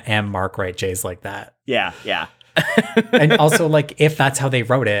both Nina and Mark write J's like that. Yeah, yeah. And also, like, if that's how they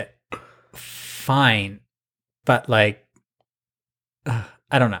wrote it, fine. But like,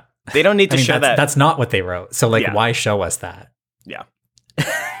 I don't know. They don't need to show that. That's not what they wrote. So like, Yeah. why show us that? Yeah.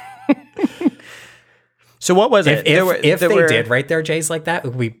 So what was it? If they did write their J's like that, it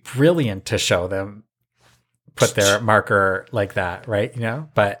would be brilliant to show them put their marker like that, right? You know,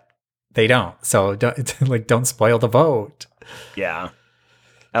 but they don't. So don't spoil the vote. Yeah.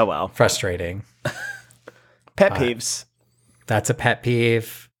 Oh well. Frustrating. Pet peeves. That's a pet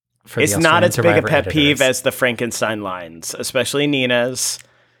peeve. It's not as big a pet peeve as the Frankenstein lines, especially Nina's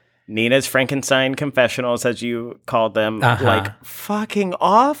Frankenstein confessionals, as you called them. Like fucking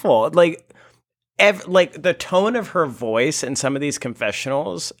awful. Like the tone of her voice in some of these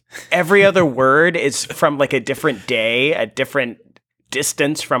confessionals, every other word is from like a different day, a different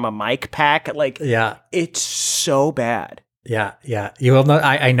distance from a mic pack. Like, yeah, it's so bad. Yeah, yeah. You will know.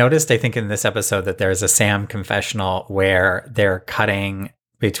 I noticed, I think in this episode, that there's a Sam confessional where they're cutting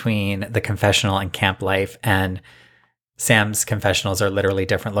between the confessional and camp life, and Sam's confessionals are literally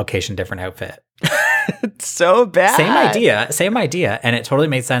different location, different outfit. It's so bad. Same idea. And it totally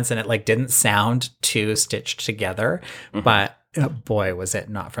made sense. And it like didn't sound too stitched together, but boy, was it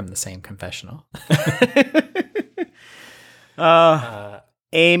not from the same confessional.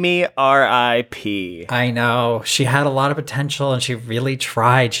 Amy R.I.P. I know. She had a lot of potential and she really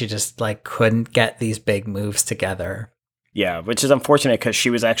tried. She just like couldn't get these big moves together. Yeah, which is unfortunate because she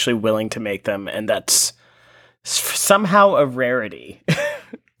was actually willing to make them. And that's somehow a rarity.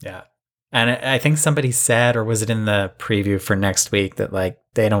 Yeah. And I think somebody said, or was it in the preview for next week, that like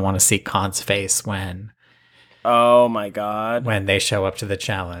they don't want to see Khan's face when, oh my God, when they show up to the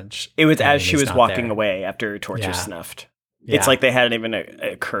challenge. It was as she was walking away after torch was snuffed. Yeah. It's like they hadn't even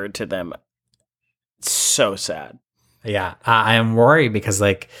occurred to them. It's so sad. Yeah, I am worried because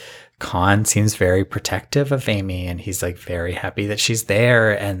like Khan seems very protective of Amy, and he's like very happy that she's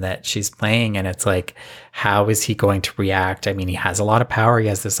there and that she's playing. And it's like, how is he going to react? I mean, he has a lot of power. He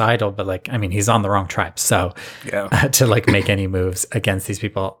has this idol, but like, I mean, he's on the wrong tribe. So to like make any moves against these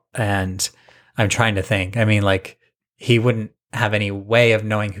people. And I'm trying to think, I mean, like he wouldn't have any way of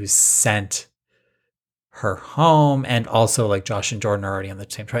knowing who sent her home, and also like Josh and Jordan are already on the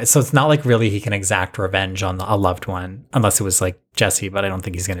same tribe. So it's not like really he can exact revenge on a loved one, unless it was like Jesse, but I don't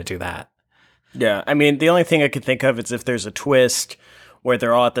think he's going to do that. Yeah. I mean, the only thing I could think of is if there's a twist where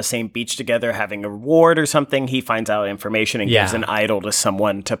they're all at the same beach together having a reward or something. He finds out information and gives Yeah. an idol to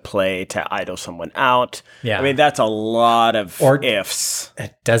someone to play to idol someone out. Yeah. I mean, that's a lot of Or- ifs.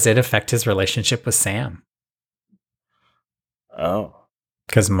 Does it affect his relationship with Sam? Oh,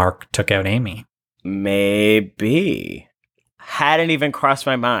 Because Mark took out Amy. maybe. Hadn't even crossed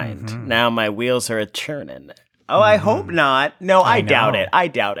my mind. Mhm. Now my wheels are a churning. Oh, I hope not. No, I doubt know. it. I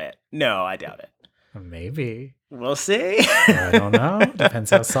doubt it. No, I doubt it. Maybe. We'll see. I don't know.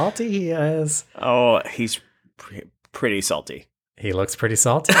 Depends how salty he is. Oh, he's pretty salty. He looks pretty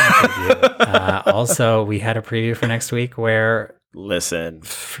salty in the preview. Also, we had a preview for next week where Listen,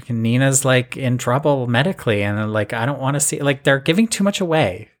 freaking Nina's like in trouble medically, and like I don't want to see like they're giving too much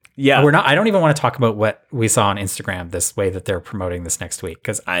away. yeah, We're not. I don't even want to talk about what we saw on Instagram this way that they're promoting this next week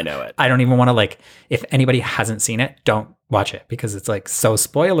because I know it. I don't even want to like. If anybody hasn't seen it, don't watch it because it's like so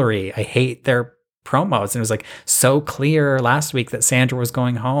spoilery. I hate their promos, and it was like so clear last week that Sandra was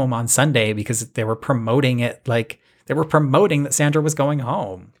going home on Sunday because they were promoting it like they were promoting that Sandra was going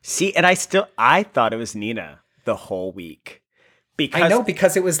home. See, and I thought it was Nina the whole week. Because I know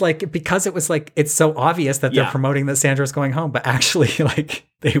because it was like it's so obvious that they're Yeah. promoting that Sandra's going home, but actually like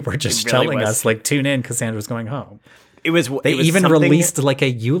they were just It really telling was. us like tune in because Sandra's going home. it was They it was even something- released like a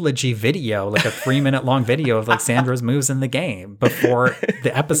eulogy video, like a 3-minute long video of like Sandra's moves in the game before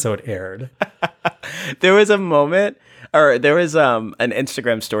the episode aired. There was a moment, or there was an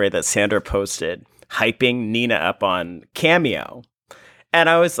Instagram story that Sandra posted hyping Nina up on Cameo, and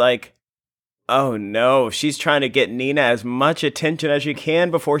I was like, oh no, she's trying to get Nina as much attention as she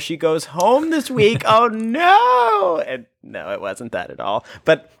can before she goes home this week. Oh no. And no, it wasn't that at all.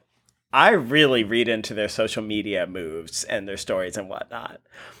 But I really read into their social media moves and their stories and whatnot.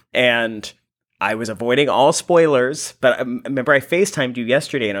 And I was avoiding all spoilers, but I remember I FaceTimed you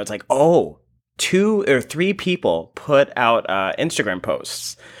yesterday and I was like, oh, 2 or 3 people put out Instagram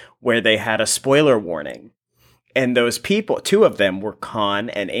posts where they had a spoiler warning. And those people, 2 of them were Con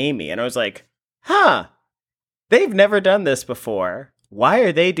and Amy. And I was like, huh, they've never done this before. Why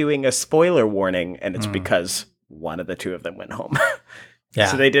are they doing a spoiler warning? And it's because one of the 2 of them went home. Yeah.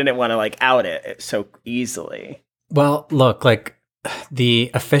 So they didn't want to like out it so easily. Well, look, like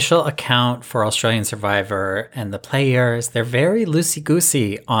the official account for Australian Survivor and the players, they're very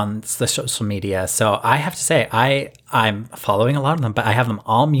loosey-goosey on the social media. So I have to say, I'm following a lot of them, but I have them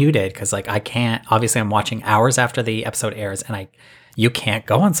all muted because like I can't, obviously I'm watching hours after the episode airs and you can't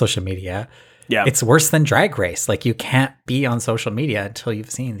go on social media. Yeah. It's worse than Drag Race. Like you can't be on social media until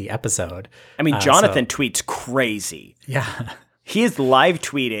you've seen the episode. I mean, Jonathan tweets crazy. Yeah. He is live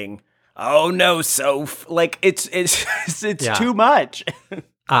tweeting. Oh no, Soph. Like it's Yeah. too much.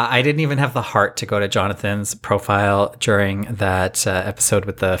 I didn't even have the heart to go to Jonathan's profile during that episode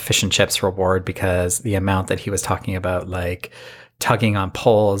with the fish and chips reward because the amount that he was talking about, like tugging on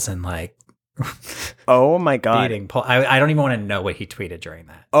poles and like Oh my god. beating pole. I don't even want to know what he tweeted during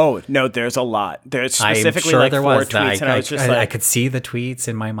that. Oh no, there's a lot. There's specifically I'm sure like there 4 was. tweets, and I was just I like, could see the tweets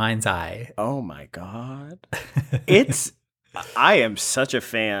in my mind's eye. oh my god. It's I am such a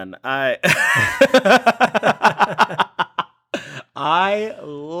fan. I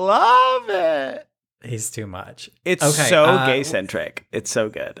love it. He's too much. It's Okay, so gay centric. It's so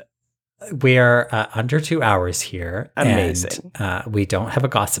good. We are under 2 hours here. Amazing. And, we don't have a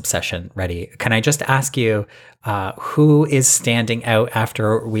gossip session ready. Can I just ask you, who is standing out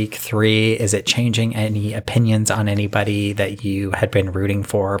after week 3? Is it changing any opinions on anybody that you had been rooting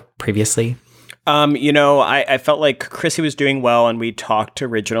for previously? I felt like Chrissy was doing well, and we talked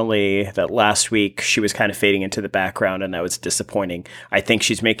originally that last week she was kind of fading into the background, and that was disappointing. I think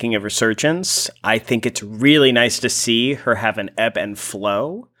she's making a resurgence. I think it's really nice to see her have an ebb and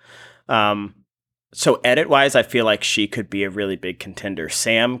flow. So edit-wise, I feel like she could be a really big contender.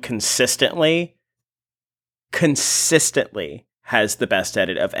 Sam consistently has the best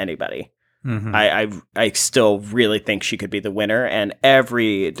edit of anybody. Mm-hmm. I still really think she could be the winner, and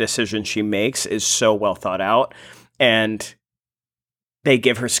every decision she makes is so well thought out, and they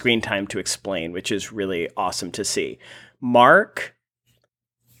give her screen time to explain, which is really awesome to see. Mark,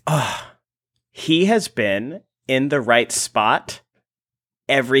 he has been in the right spot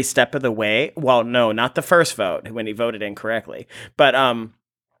every step of the way. Well, no, not the first vote when he voted incorrectly, but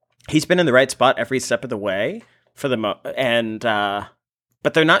he's been in the right spot every step of the way for the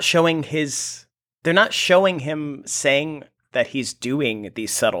but they're not showing him saying that he's doing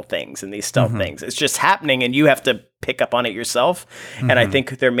these subtle things and these stealth things. It's just happening and you have to pick up on it yourself. And I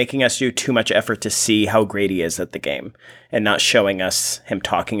think they're making us do too much effort to see how great he is at the game and not showing us him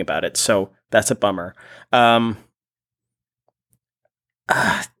talking about it. So that's a bummer.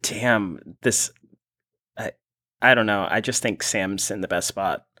 Damn, this, I don't know. I just think Sam's in the best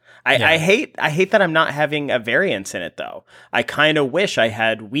spot. I hate that I'm not having a variance in it though. I kind of wish I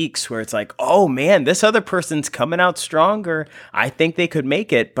had weeks where it's like, oh man, this other person's coming out stronger. I think they could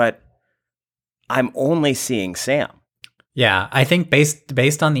make it, but I'm only seeing Sam. Yeah, I think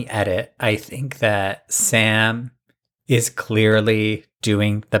based on the edit, I think that Sam is clearly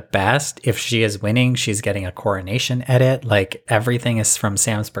doing the best. If she is winning, she's getting a coronation edit. Like everything is from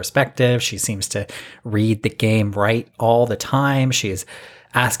Sam's perspective. She seems to read the game right all the time. She's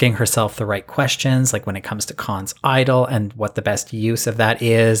asking herself the right questions, like when it comes to Khan's idol and what the best use of that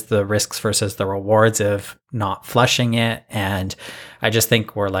is, the risks versus the rewards of not flushing it. And I just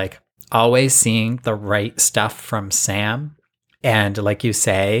think we're like always seeing the right stuff from Sam. And like you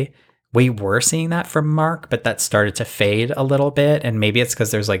say, we were seeing that from Mark, but that started to fade a little bit. And maybe it's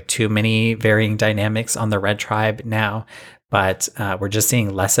because there's like too many varying dynamics on the Red Tribe now, but we're just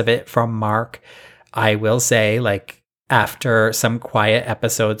seeing less of it from Mark. I will say, like, after some quiet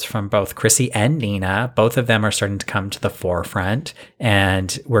episodes from both Chrissy and Nina, both of them are starting to come to the forefront,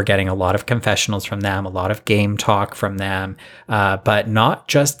 and we're getting a lot of confessionals from them, a lot of game talk from them, but not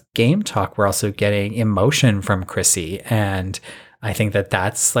just game talk. We're also getting emotion from Chrissy, and I think that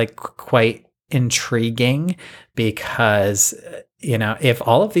that's like quite intriguing because, you know, if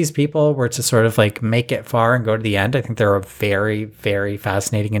all of these people were to sort of like make it far and go to the end, I think they're a very, very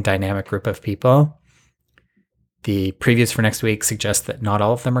fascinating and dynamic group of people. The previews for next week suggest that not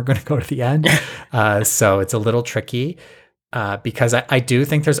all of them are going to go to the end. So it's a little tricky because I do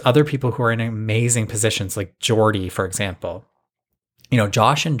think there's other people who are in amazing positions, like Jordy, for example. You know,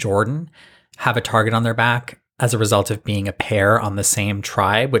 Josh and Jordan have a target on their back as a result of being a pair on the same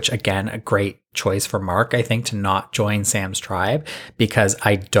tribe, which again, a great choice for Mark, I think, to not join Sam's tribe, because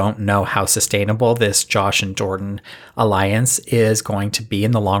I don't know how sustainable this Josh and Jordan alliance is going to be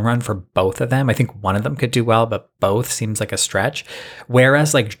in the long run for both of them. I think one of them could do well, but both seems like a stretch.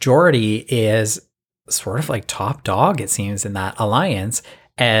 Whereas like Jordy is sort of like top dog, it seems, in that alliance.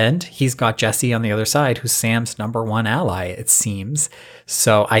 And he's got Jesse on the other side, who's Sam's number one ally, it seems.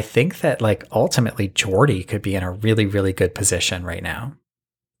 So I think that like ultimately Jordy could be in a really, really good position right now.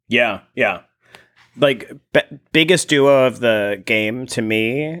 Yeah. Like biggest duo of the game to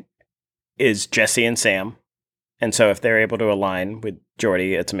me is Jesse and Sam. And so if they're able to align with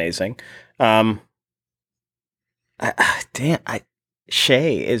Jordy, it's amazing.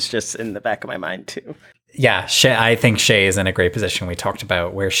 Shay is just in the back of my mind too. Yeah, I think Shay is in a great position. We talked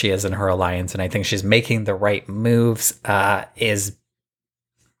about where she is in her alliance, and I think she's making the right moves. Is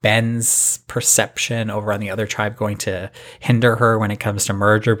Ben's perception over on the other tribe going to hinder her when it comes to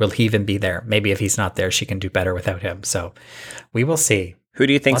merge, or will he even be there? Maybe if he's not there, she can do better without him. So we will see. Who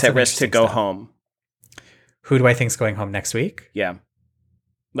do you think's at risk to go home? Who do I think's going home next week? Yeah.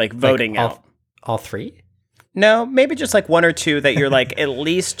 Like voting out. All three? No, maybe just like one or two that you're like, at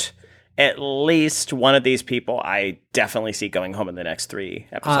least one of these people I definitely see going home in the next 3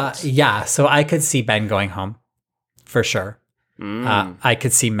 episodes. Yeah, so I could see Ben going home for sure. I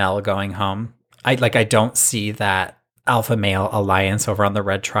could see Mel going home. I don't see that alpha male alliance over on the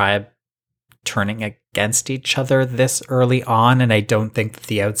Red Tribe turning against each other this early on, and I don't think that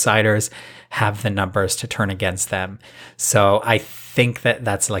the outsiders have the numbers to turn against them. So I think that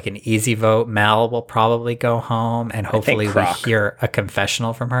that's like an easy vote. Mel will probably go home, and hopefully we hear a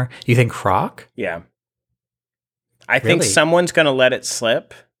confessional from her. You think Croc? Yeah. I think someone's going to let it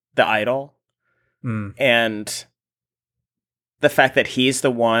slip, the idol. And the fact that he's the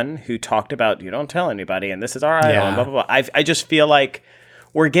one who talked about, you don't tell anybody, and this is our idol, and blah, blah, blah. I just feel like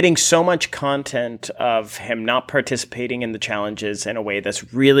we're getting so much content of him not participating in the challenges in a way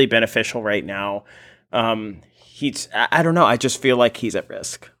that's really beneficial right now. I don't know. I just feel like he's at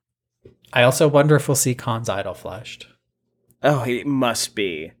risk. I also wonder if we'll see Khan's idol flushed. Oh, it must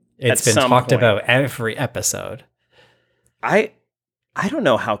be. It's been talked about every episode. I don't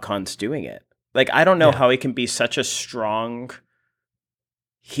know how Khan's doing it. Like, I don't know how he can be such a strong...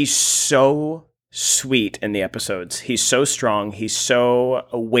 He's so sweet in the episodes. He's so strong. He's so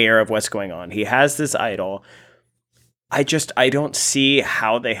aware of what's going on. He has this idol. I don't see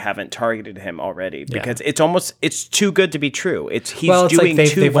how they haven't targeted him already, because it's too good to be true. He's doing like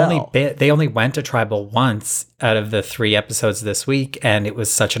too well. They only went to tribal once out of the 3 episodes this week, and it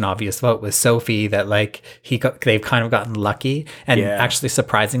was such an obvious vote with Sophie that like they've kind of gotten lucky, and actually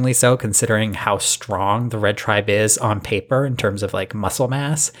surprisingly so, considering how strong the Red Tribe is on paper in terms of like muscle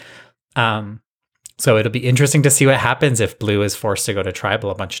mass. So it'll be interesting to see what happens if Blue is forced to go to tribal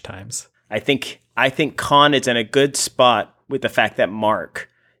a bunch of times. I think Khan is in a good spot with the fact that Mark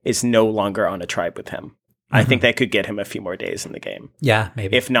is no longer on a tribe with him. I think that could get him a few more days in the game. Yeah,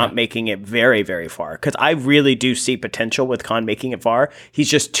 maybe. If not making it very, very far. Because I really do see potential with Khan making it far. He's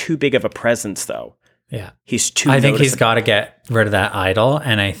just too big of a presence, though. Yeah. He's too I think he's noticeable. got to get rid of that idol,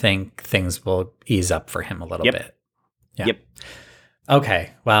 and I think things will ease up for him a little bit. Yeah. Yep.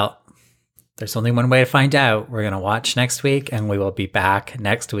 Okay, well, there's only one way to find out. We're going to watch next week, and we will be back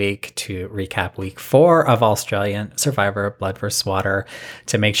next week to recap week 4 of Australian Survivor Blood vs. Water.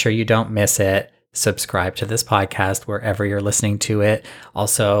 To make sure you don't miss it, subscribe to this podcast wherever you're listening to it.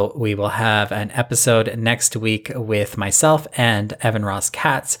 Also, we will have an episode next week with myself and Evan Ross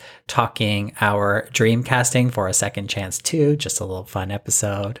Katz talking our dream casting for A Second Chance 2. Just a little fun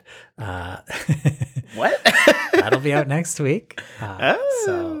episode. What? That'll be out next week.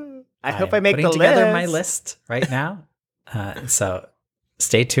 So I hope I make putting the together list. my list right now. So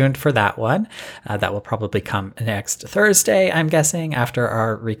stay tuned for that one. That will probably come next Thursday, I'm guessing, after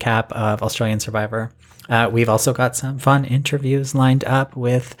our recap of Australian Survivor. We've also got some fun interviews lined up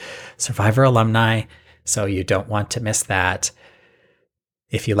with Survivor alumni, so you don't want to miss that.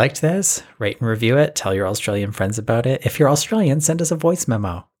 If you liked this, rate and review it. Tell your Australian friends about it. If you're Australian, send us a voice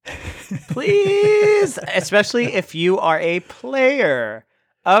memo. Please, especially if you are a player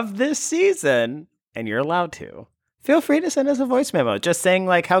of this season and you're allowed to. Feel free to send us a voice memo just saying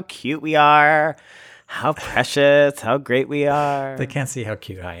like how cute we are, how precious, how great we are. They can't see how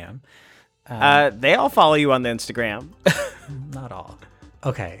cute I am. They all follow you on the Instagram. Not all.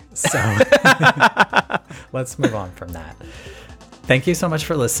 Okay, so let's move on from that. Thank you so much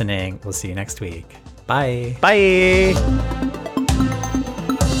for listening. We'll see you next week. Bye. Bye.